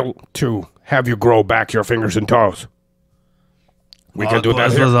be able to have you grow back your fingers and toes. We can do that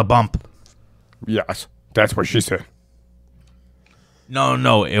This here. was a bump. Yes, that's what she said.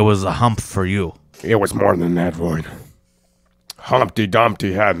 No, it was a hump for you. It was more than that, Void. Humpty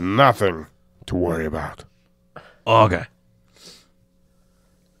Dumpty had nothing to worry about. Okay.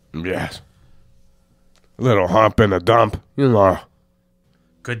 Yes. Little hump in a dump, you know.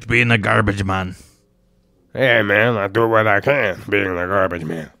 Could be in the garbage man. Hey, man, I do what I can, being the garbage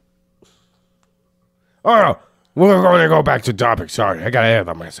man. Oh, We're going to go back to topic. Sorry, I got ahead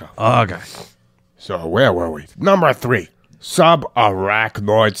of myself. Okay. So, where were we? Number 3.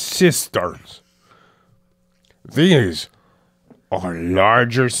 Subarachnoid cisterns. These are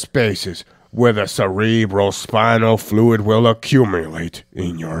larger spaces where the cerebrospinal fluid will accumulate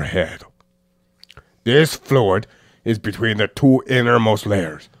in your head. This fluid is between the two innermost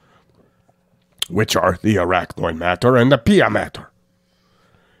layers, which are the arachnoid matter and the pia mater.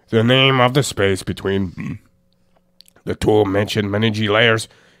 The name of the space between the two mentioned meningeal layers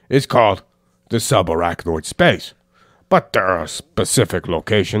is called the subarachnoid space, but there are specific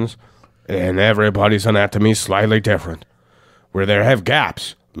locations, and everybody's anatomy is slightly different, where they have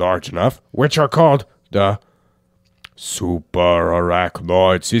gaps large enough, which are called the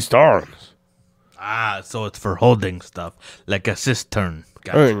subarachnoid cisterns. Ah, so it's for holding stuff, like a cistern.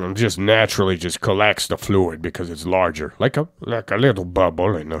 Gotcha. And just naturally just collects the fluid because it's larger, like a little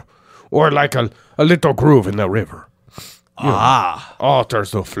bubble or like a little groove in the river. Alters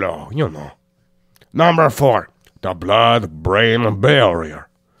the flow, Number 4, the blood-brain barrier.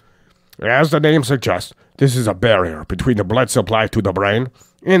 As the name suggests, this is a barrier between the blood supply to the brain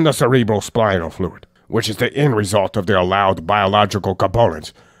and the cerebrospinal fluid, which is the end result of the allowed biological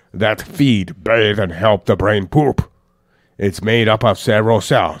components that feed, bathe, and help the brain poop. It's made up of several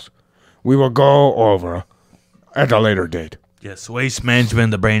cells. We will go over at a later date. Yes, waste management in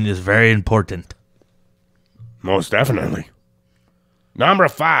the brain is very important. Most definitely. Number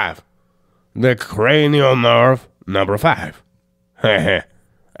 5. The cranial nerve, number 5.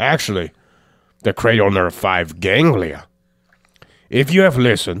 Actually, the cranial nerve 5 ganglia. If you have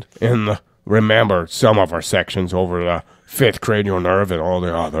listened and remembered some of our sections over the 5th cranial nerve and all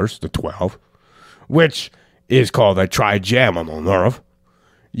the others, the 12, which is called the trigeminal nerve,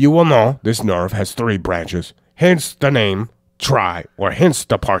 you will know this nerve has 3 branches, hence the name tri, or hence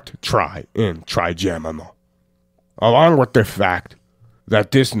the part tri in trigeminal. Along with the fact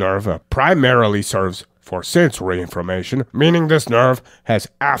that this nerve primarily serves for sensory information, meaning this nerve has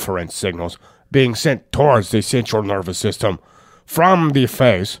afferent signals being sent towards the central nervous system from the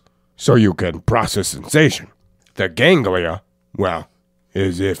face so you can process sensation. The ganglia, well,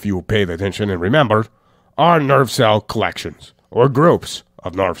 as if you paid attention and remembered, are nerve cell collections, or groups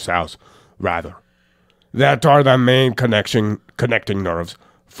of nerve cells, rather, that are the main connecting nerves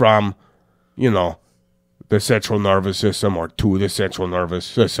from, the central nervous system or to the central nervous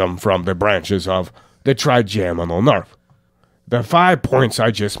system from the branches of the trigeminal nerve. The 5 points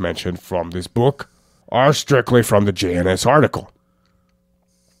I just mentioned from this book are strictly from the JNS article,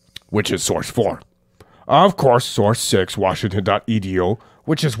 which is source 4. Of course, source 6, washington.edu,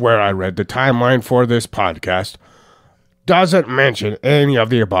 which is where I read the timeline for this podcast, doesn't mention any of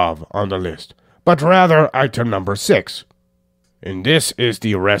the above on the list, but rather item number 6. And this is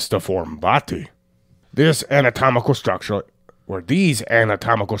the restiform body. This anatomical structure, or these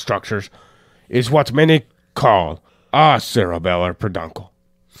anatomical structures, is what many call a cerebellar peduncle,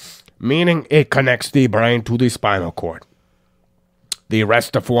 meaning it connects the brain to the spinal cord. The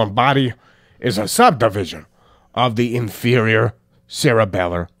restiform body is a subdivision of the inferior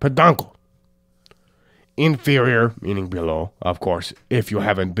cerebellar peduncle. Inferior, meaning below, of course, if you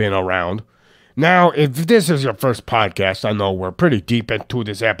haven't been around. Now, if this is your first podcast, I know we're pretty deep into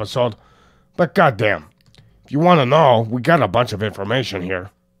this episode, but goddamn, if you want to know, we got a bunch of information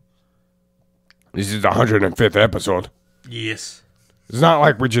here. This is the 105th episode. Yes. It's not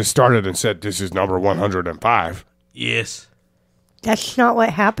like we just started and said this is number 105. Yes. That's not what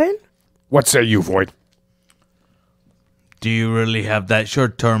happened? What say you, Void? Do you really have that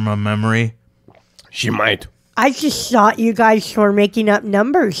short-term of memory? She might. I just thought you guys were making up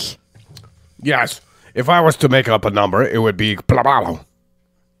numbers. Yes. If I was to make up a number, it would be blablabla.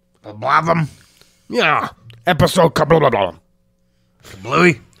 Blabum? Yeah. Episode kablablabla.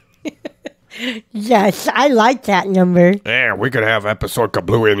 Bluey? Yes, I like that number. Yeah, we could have episode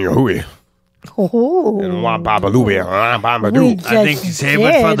kablooey and yahui. Oh. And wababalooey, babadoo. I think you save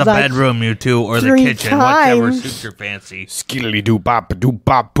it for the bedroom, you two, or the 3 kitchen, whichever times. suits your fancy. Skilly doo bop doo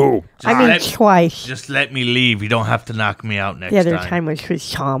bop poo. Twice. Just let me leave. You don't have to knock me out next The other time. time was with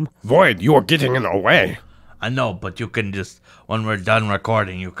Tom. Void, you are getting in the way. I know, but you can just, when we're done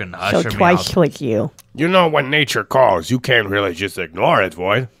recording, you can So usher me twice out. with you. You know when nature calls, you can't really just ignore it,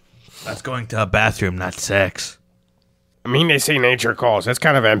 Void. That's going to a bathroom, not sex. I mean, they say nature calls. That's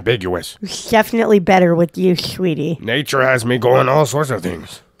kind of ambiguous. It's definitely better with you, sweetie. Nature has me going all sorts of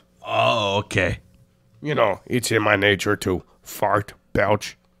things. Oh, okay. It's in my nature to fart,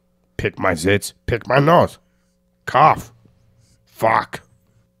 belch, pick my zits, pick my nose, cough, fuck,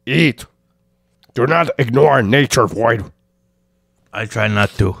 eat. Do not ignore nature, Void. I try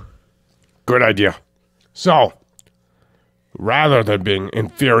not to. Good idea. So, rather than being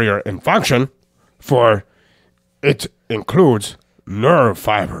inferior in function, for it includes nerve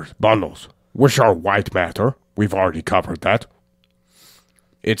fibers bundles, which are white matter. We've already covered that.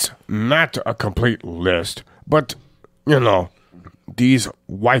 It's not a complete list, but, these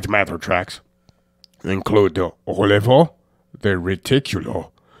white matter tracks include the olivo, the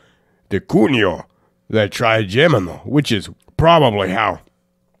reticulo, the cuneo, the trigeminal, which is probably how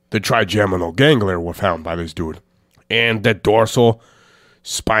the trigeminal ganglia were found by this dude, and the dorsal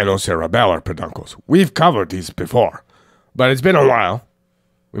spinocerebellar peduncles. We've covered these before, but it's been a while.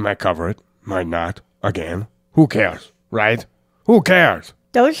 We might cover it, might not, again. Who cares, right? Who cares?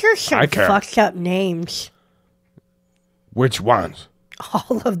 Those are some I care. fucked up names. Which ones?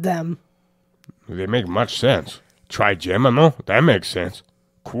 All of them. They make much sense. Trigeminal, that makes sense.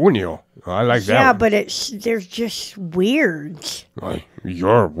 Cuneo, I like that Yeah, one. but they're just weird. Well,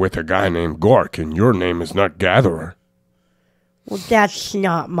 you're with a guy named Gork, and your name is Nut Gatherer. Well, that's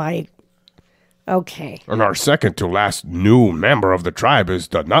not my... Okay. And our second to last new member of the tribe is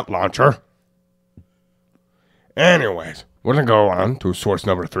the Nut Launcher. Anyways, we're going to go on to source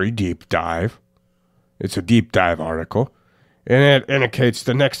number 3, DeepDyve. It's a DeepDyve article, and it indicates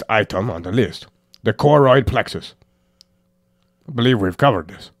the next item on the list, the choroid plexus. I believe we've covered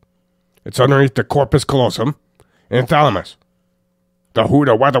this. It's underneath the corpus callosum and thalamus. The who,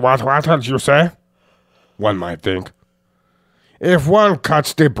 the what, did you say? One might think. If one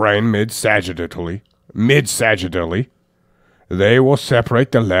cuts the brain mid-sagittally, they will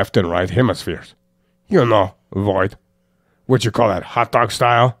separate the left and right hemispheres. Void. What you call that, hot dog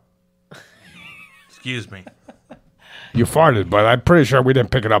style? Excuse me. You farted, but I'm pretty sure we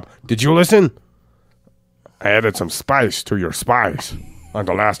didn't pick it up. Did you listen? I added some spice to your spice on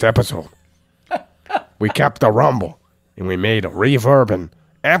the last episode. We kept the rumble, and we made a reverb and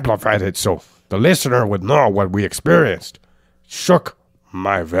amplified it so the listener would know what we experienced. Shook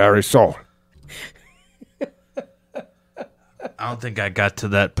my very soul. I don't think I got to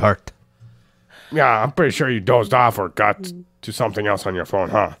that part. Yeah, I'm pretty sure you dozed off or got to something else on your phone,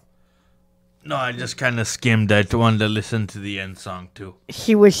 huh? No, I just kind of skimmed. I wanted to listen to the end song, too.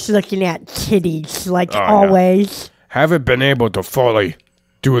 He was looking at titties, like yeah. always. Haven't been able to fully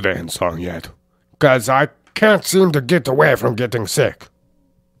do the end song yet, because I can't seem to get away from getting sick.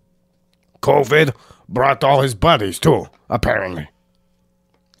 COVID brought all his buddies, too, apparently.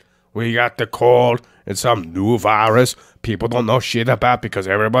 We got the cold and some new virus people don't know shit about because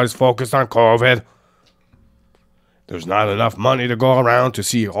everybody's focused on COVID. There's not enough money to go around to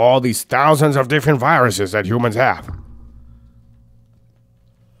see all these thousands of different viruses that humans have.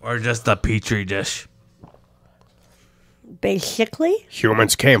 Or just a petri dish. Basically?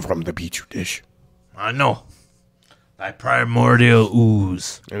 Humans came from the petri dish. I know. By primordial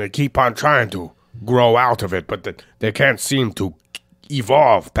ooze. And they keep on trying to grow out of it, but they can't seem to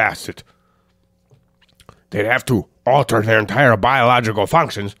evolve past it. They'd have to alter their entire biological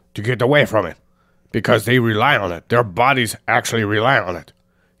functions to get away from it, because they rely on it. Their bodies actually rely on it.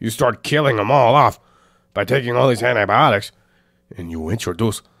 You start killing them all off by taking all these antibiotics, and you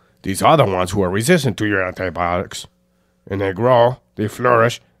introduce these other ones who are resistant to your antibiotics. And they grow, they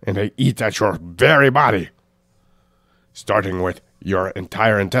flourish, and they eat at your very body, starting with your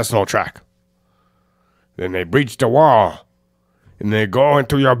entire intestinal tract. Then they breach the wall, and they go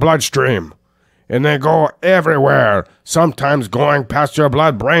into your bloodstream, and they go everywhere, sometimes going past your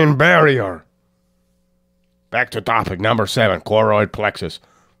blood-brain barrier. Back to topic number 7, choroid plexus.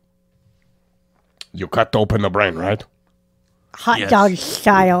 You cut open the brain, right? Hot Yes. dog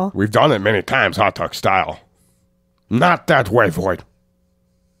style. We've done it many times, hot dog style. Not that way, Void.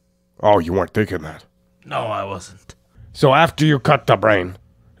 Oh, you weren't thinking that. No, I wasn't. So after you cut the brain,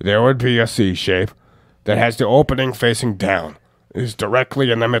 there would be a C shape that has the opening facing down. It is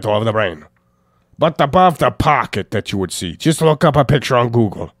directly in the middle of the brain. But above the pocket that you would see, just look up a picture on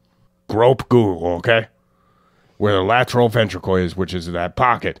Google. Grope Google, okay? Where the lateral ventricle is, which is that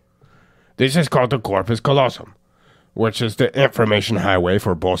pocket. This is called the corpus callosum, which is the information highway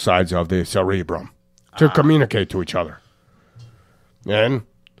for both sides of the cerebrum to communicate to each other. And,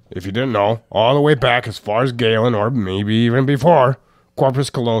 if you didn't know, all the way back as far as Galen, or maybe even before, corpus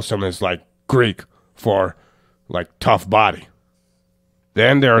callosum is like Greek for, like, tough body.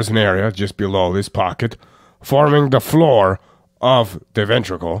 Then there is an area just below this pocket forming the floor of the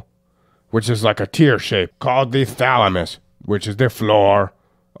ventricle, which is like a tear shape, called the thalamus, which is the floor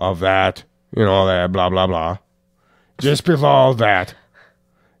of that, that blah, blah, blah. Just below that,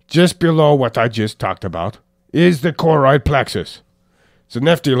 just below what I just talked about, is the choroid plexus. It's a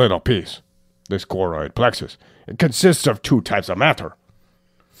nifty little piece, this choroid plexus. It consists of 2 types of matter.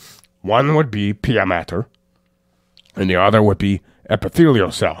 One would be pia matter, and the other would be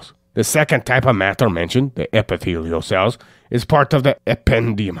epithelial cells. The second type of matter mentioned, the epithelial cells, is part of the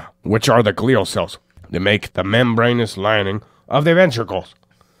ependyma, which are the glial cells. They make the membranous lining of the ventricles.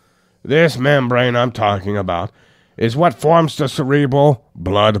 This membrane I'm talking about is what forms the cerebral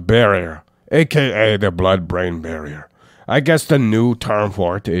blood barrier, aka the blood-brain barrier. I guess the new term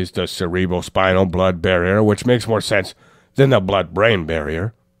for it is the cerebrospinal blood barrier, which makes more sense than the blood-brain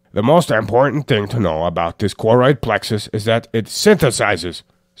barrier. The most important thing to know about this choroid plexus is that it synthesizes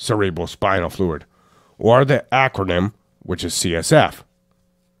cerebrospinal fluid, or the acronym, which is CSF.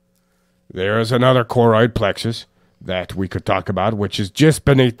 There is another choroid plexus that we could talk about, which is just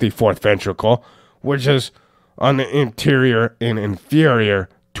beneath the fourth ventricle, which is on the interior and inferior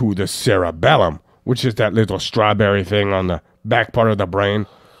to the cerebellum, which is that little strawberry thing on the back part of the brain,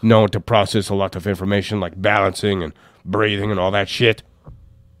 known to process a lot of information like balancing and breathing and all that shit.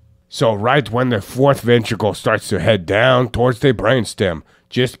 So right when the fourth ventricle starts to head down towards the brainstem,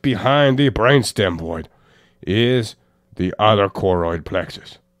 just behind the brainstem void, is the other choroid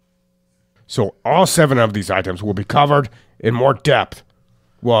plexus. So all 7 of these items will be covered in more depth.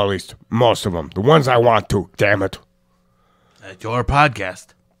 Well, at least most of them. The ones I want to, damn it. It's your podcast.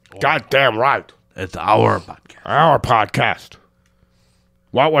 Goddamn right. It's our podcast. Our podcast.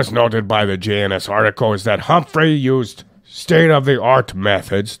 What was noted by the JNS article is that Humphrey used state-of-the-art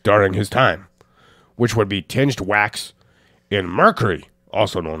methods during his time, which would be tinged wax in mercury,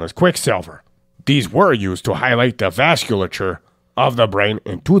 also known as quicksilver. These were used to highlight the vasculature of the brain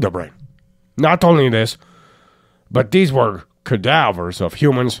into the brain. Not only this, but these were cadavers of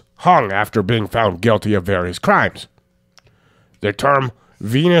humans hung after being found guilty of various crimes. The term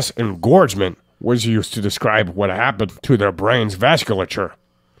venous engorgement was used to describe what happened to their brain's vasculature.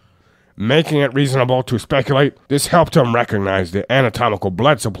 Making it reasonable to speculate, this helped him recognize the anatomical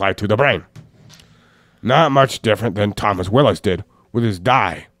blood supply to the brain. Not much different than Thomas Willis did with his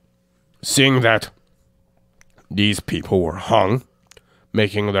dye. Seeing that these people were hung,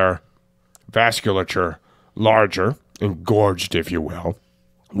 making their vasculature larger, engorged if you will,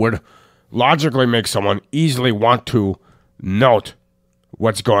 would logically make someone easily want to note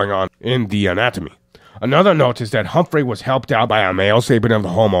what's going on in the anatomy. Another note is that Humphrey was helped out by a male sapien of the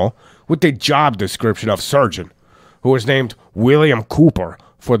Homo with the job description of surgeon, who was named William Cooper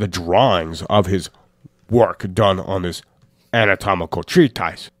for the drawings of his work done on this anatomical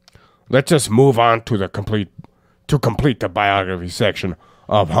treatise. Let's just move on to complete the biography section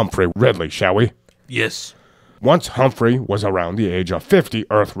of Humphrey Ridley, shall we? Yes. Once Humphrey was around the age of 50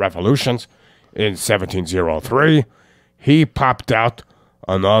 Earth revolutions, in 1703, he popped out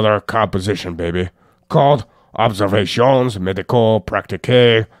another composition, baby, called Observations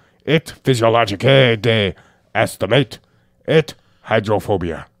médico-pratiques et physiologiques de estimate et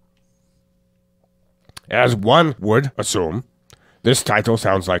hydrophobia. As one would assume, this title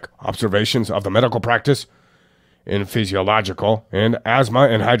sounds like Observations of the Medical Practice in Physiological and Asthma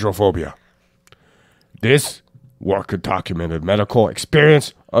and Hydrophobia. This work documented medical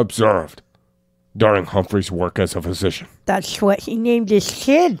experience observed during Humphrey's work as a physician. That's what he named his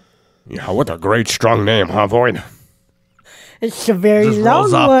kid. Yeah, what a great strong name, huh, Void? It's a very Just long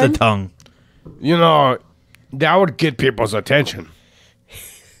rolls off one. the tongue. You know, that would get people's attention.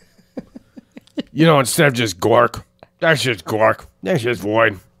 Instead of just Gork, that's just Gork. That's just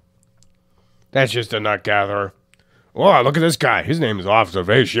Void. That's just a Nut Gatherer. Oh, look at this guy. His name is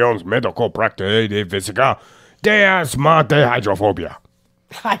Observations Medical Practice de Physica de Asthma de Hydrophobia.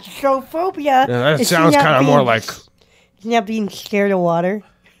 Hydrophobia. Yeah, that Is he sounds not kind of more being- like... He's not being scared of water.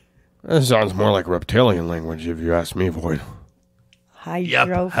 That sounds more like reptilian language, if you ask me, Void.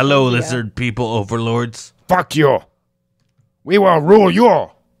 Hydrophobia. Yep. Hello, lizard people overlords. Fuck you. We will rule you.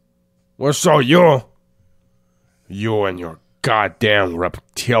 We'll show you. You and your goddamn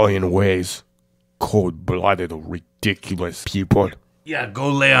reptilian ways. Cold-blooded, ridiculous people. Yeah, go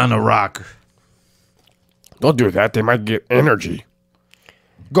lay on a rock. Don't do that. They might get energy.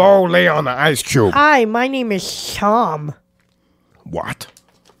 Go lay on the ice cube. Hi, my name is Tom. What?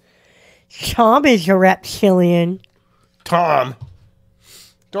 Tom is a reptilian. Tom?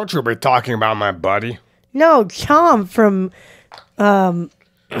 Don't you be talking about my buddy? No, Tom from Tom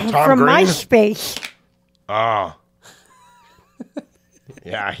from Green? MySpace. Oh.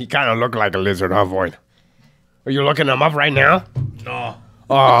 Yeah, he kind of looked like a lizard, huh, Void? Are you looking him up right now? No.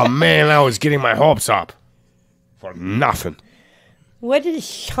 Oh, man, I was getting my hopes up. For nothing. What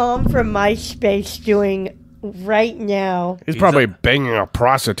is Tom from MySpace doing right now? He's probably banging a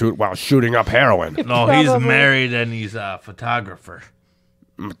prostitute while shooting up heroin. No, he's Probably. married and he's a photographer.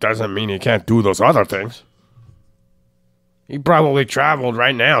 Doesn't mean he can't do those other things. He probably traveled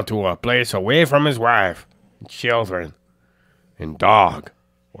right now to a place away from his wife. children, and dog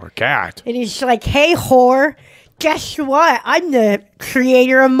or cat. And he's like, hey, whore, guess what? I'm the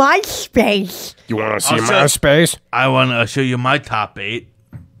creator of MySpace. You want to see Also- my space? I want to show you my top 8.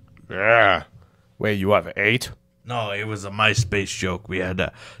 Yeah. Wait, you have 8? No, it was a MySpace joke. We had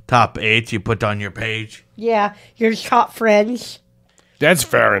a top 8 you put on your page. Yeah, your top friends. That's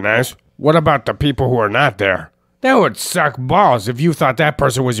very nice. What about the people who are not there? That would suck balls if you thought that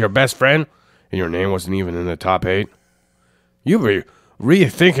person was your best friend and your name wasn't even in the top 8. You'd be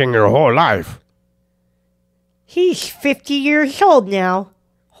rethinking your whole life. He's 50 years old now.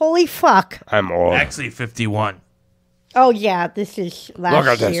 Holy fuck. I'm old. Actually, 51. Oh, yeah, this is Look at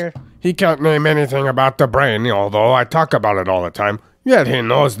last this. year. He can't name anything about the brain, although I talk about it all the time. Yet he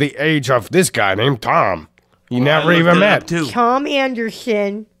knows the age of this guy named Tom. He never I even looked it up, met. too. Tom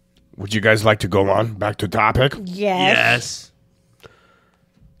Anderson. Would you guys like to go on back to topic? Yes. Yes.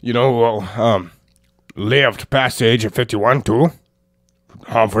 You know who lived past the age of 51 too?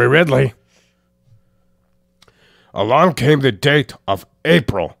 Humphrey Ridley. Along came the date of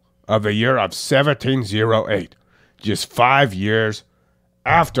April of the year of 1708, just 5 years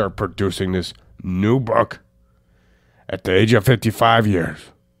after producing this new book. At the age of 55 years,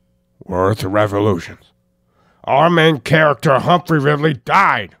 worth revolutions, our main character Humphrey Ridley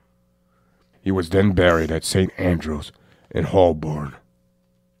died. He was then buried at St. Andrews in Holborn.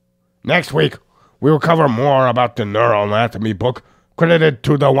 Next week, we will cover more about the neuroanatomy book credited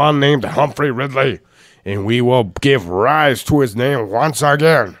to the one named Humphrey Ridley, and we will give rise to his name once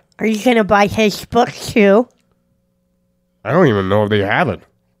again. Are you going to buy his book, too? I don't even know if they have it.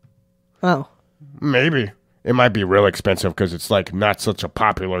 Oh. Maybe. It might be real expensive because it's like not such a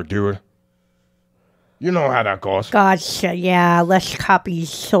popular dude. You know how that goes. Gotcha. Yeah, less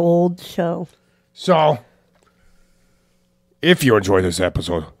copies sold, so. So, if you enjoy this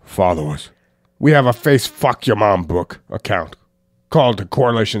episode, follow us. We have a Face Fuck Your Mom book account called the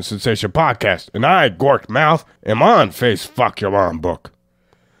Correlation Sensation Podcast, and I, Gork Mouth, am on Face Fuck Your Mom book.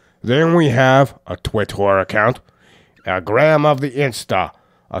 Then we have a Twitter account, a Gram of the Insta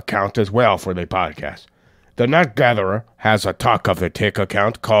account as well for the podcast. The Nut Gatherer has a Talk of the Tick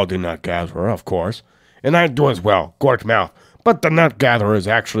account called the Nut Gatherer, of course, and I do as well, Gork Mouth. But the Nut Gatherer is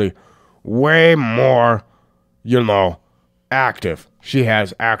actually way more, active. She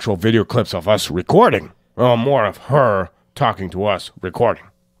has actual video clips of us recording, or more of her talking to us recording.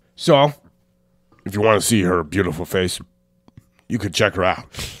 So, if you want to see her beautiful face, you could check her out.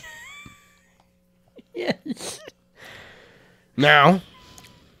 Yes. Now,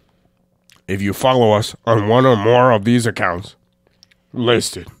 if you follow us on one or more of these accounts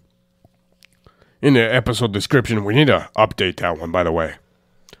listed in the episode description, we need to update that one, by the way.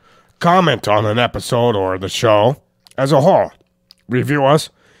 Comment on an episode or the show as a whole. Review us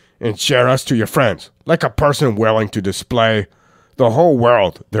and share us to your friends, like a person willing to display the whole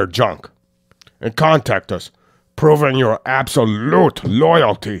world their junk. And contact us, proving your absolute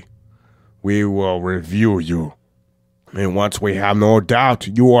loyalty. We will review you. And once we have no doubt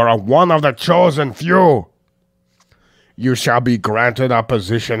you are one of the chosen few, you shall be granted a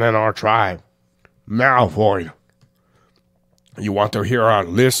position in our tribe. Now, Void, you want to hear our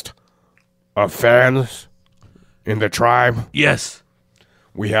list of fans in the tribe? Yes.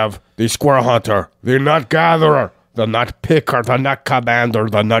 We have the Squirrel Hunter, the Nut Gatherer, the Nut Picker, the Nut Commander,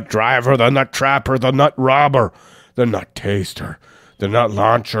 the Nut Driver, the Nut Trapper, the Nut Robber, the Nut Taster, the Nut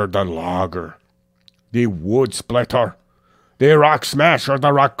Launcher, the Logger, the Wood Splitter, the Rock Smasher,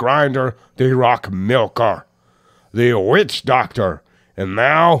 the Rock Grinder, the Rock Milker, the Witch Doctor, and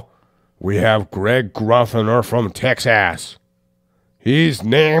now we have Greg Gruffiner from Texas. He's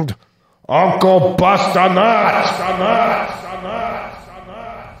named Uncle Busta Nut.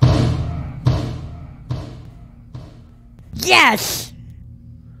 Yes!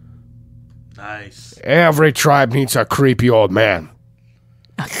 Nice. Every tribe needs a creepy old man.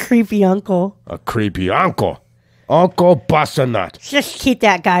 A creepy uncle. A creepy uncle. Uncle Busta Nut. Just keep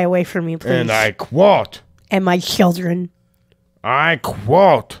that guy away from me, please. And I quote. And my children. I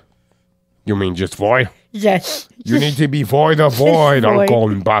quote. You mean just Void? Yes. You need to be Void of Void, Void. Uncle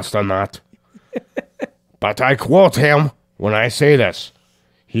Busta Nut. But I quote him when I say this.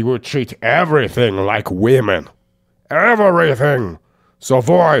 He would treat everything like women. Everything. So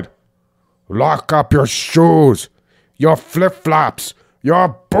Void, lock up your shoes, your flip-flops,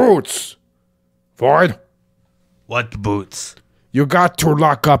 your boots. Void, What boots? you got to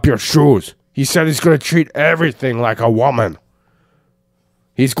lock up your shoes. He said he's going to treat everything like a woman.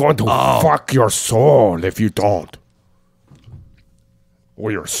 He's going to fuck your soul if you don't.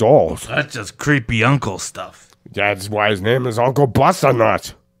 Or your souls. That's just creepy uncle stuff. That's why his name is Uncle Busta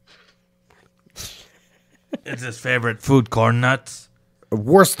Nut. It's his favorite food, corn nuts. The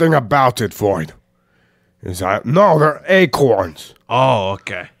worst thing about it, Void, is no, they're acorns. Oh,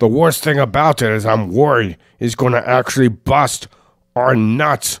 okay. The worst thing about it is I'm worried he's going to actually bust our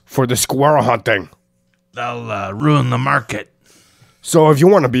nuts for the squirrel hunting. They'll ruin the market. So if you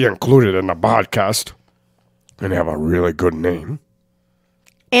want to be included in the podcast and have a really good name.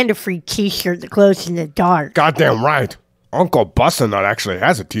 And a free t-shirt that glows in the dark. Goddamn right. Uncle Bustin' actually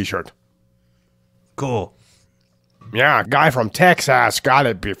has a t-shirt. Cool. Yeah, a guy from Texas got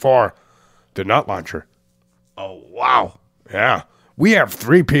it before the nut launcher. Oh, wow. Yeah. We have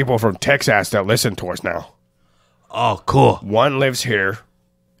 3 people from Texas that listen to us now. Oh, cool. 1 lives here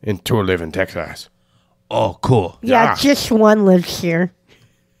and 2 live in Texas. Oh, cool. Yeah, just one lives here.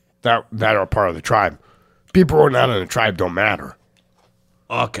 That are part of the tribe. People who are not in the tribe don't matter.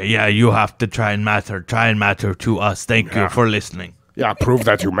 Okay, yeah, you have to try and matter to us. Thank you for listening. Yeah, prove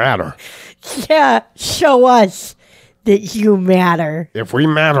that you matter. Yeah, show us that you matter. If we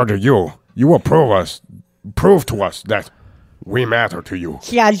matter to you, you will prove to us that we matter to you.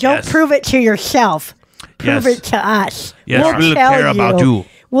 Yeah, don't Yes. prove it to yourself. Prove Yes. it to us. Yes, we'll tell care about you.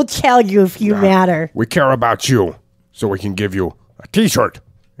 We'll tell you if you matter. We care about you, so we can give you a t-shirt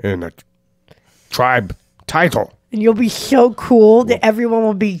and a tribe title. And you'll be so cool that everyone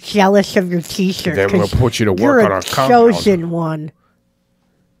will be jealous of your t-shirt. Then we'll 'cause put you to work you're on a our compound. chosen one.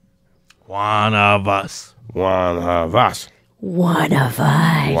 One of us. One of us. One of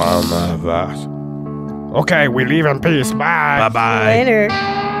us. One of us. Okay, we leave in peace. Bye. Bye-bye. Later.